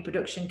our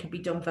pre-production can be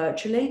done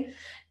virtually,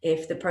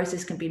 if the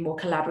process can be more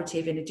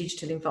collaborative in a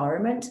digital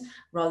environment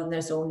rather than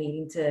us all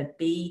needing to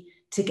be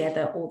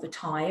together all the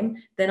time,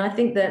 then I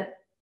think that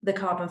the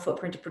carbon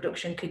footprint of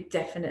production could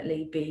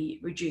definitely be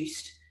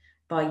reduced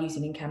by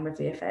using in-camera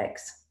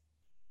VFX.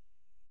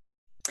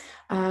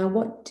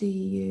 What do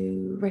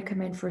you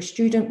recommend for a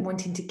student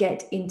wanting to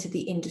get into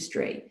the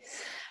industry?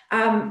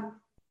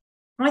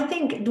 I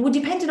think, well,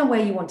 depending on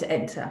where you want to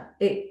enter,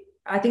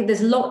 I think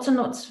there's lots and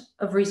lots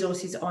of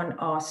resources on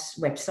our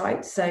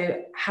website.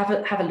 So have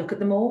a look at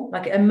them all,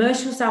 like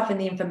immerse yourself in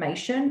the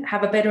information,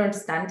 have a better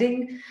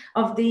understanding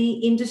of the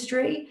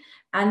industry.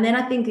 And then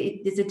I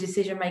think there's a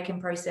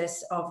decision-making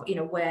process of, you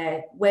know,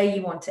 where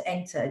you want to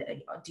enter.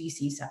 Do you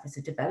see yourself as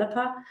a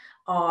developer?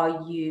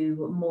 Are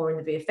you more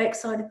in the VFX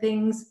side of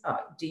things?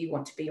 Do you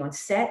want to be on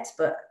set,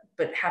 but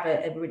have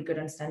a really good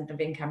understanding of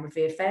in-camera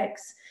VFX?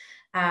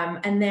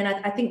 And then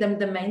I think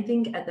the main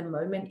thing at the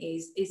moment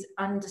is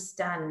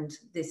understand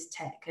this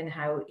tech and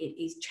how it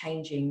is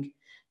changing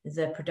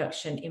the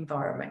production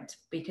environment,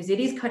 because it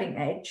is cutting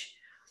edge.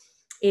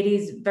 It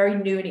is very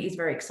new and it is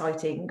very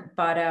exciting,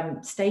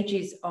 but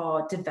stages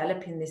are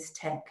developing this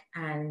tech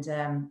and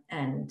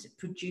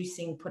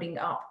putting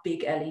up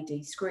big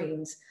LED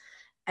screens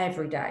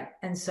every day.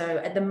 And so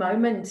at the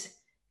moment,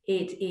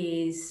 it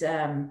is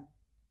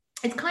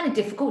it's kind of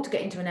difficult to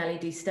get into an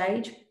LED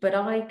stage, but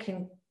I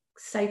can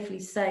safely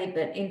say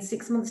that in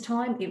 6 months'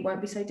 time, it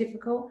won't be so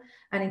difficult.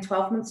 And in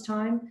 12 months'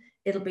 time,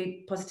 it'll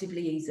be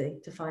positively easy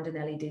to find an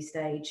LED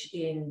stage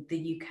in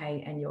the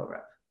UK and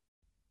Europe.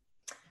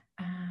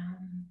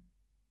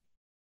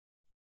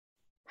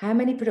 How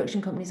many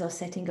production companies are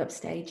setting up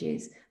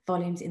stages,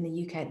 volumes in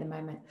the UK at the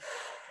moment?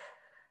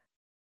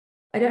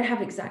 I don't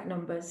have exact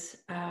numbers.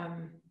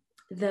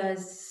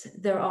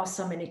 There are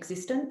some in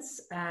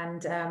existence,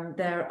 and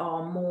there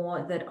are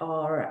more that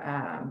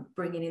are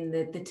bringing in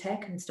the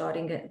tech and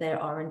starting their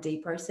R&D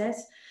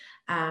process.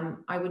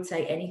 I would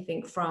say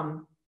anything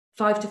from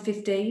 5 to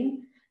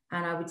 15,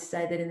 and I would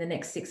say that in the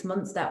next 6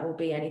 months, that will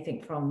be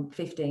anything from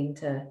 15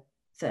 to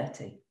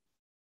 30.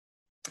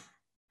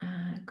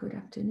 Good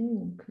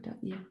afternoon.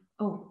 Yeah.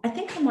 Oh, I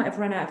think I might have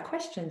run out of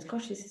questions.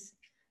 Gosh, this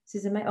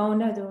is amazing. Oh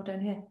no, they're all down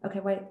here.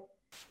 Okay, wait.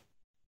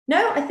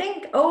 No, I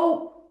think,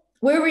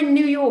 we're in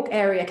New York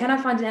area. Can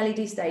I find an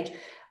LED stage?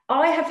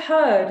 I have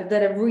heard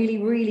that a really,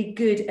 really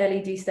good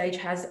LED stage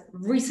has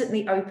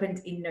recently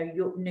opened in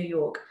New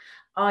York.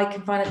 I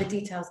can find out the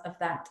details of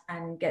that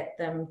and get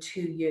them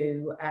to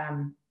you.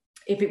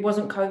 If it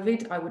wasn't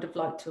COVID, I would have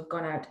liked to have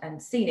gone out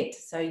and seen it.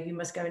 So you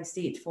must go and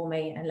see it for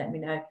me and let me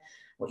know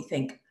what you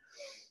think.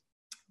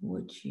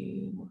 Would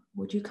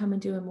you come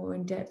and do a more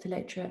in-depth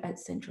lecture at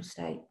Central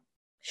State?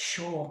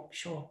 Sure,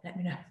 let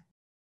me know.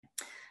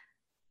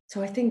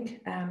 So I think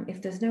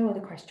if there's no other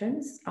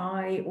questions,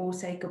 I will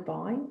say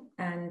goodbye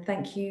and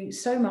thank you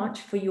so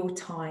much for your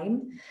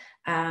time.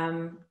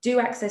 Do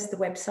access the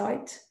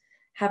website,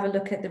 have a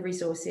look at the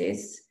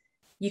resources.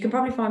 You can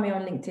probably find me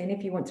on LinkedIn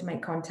if you want to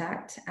make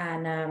contact,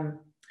 and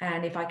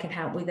if I can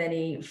help with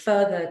any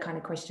further kind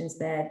of questions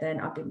there, then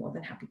I'd be more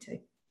than happy to.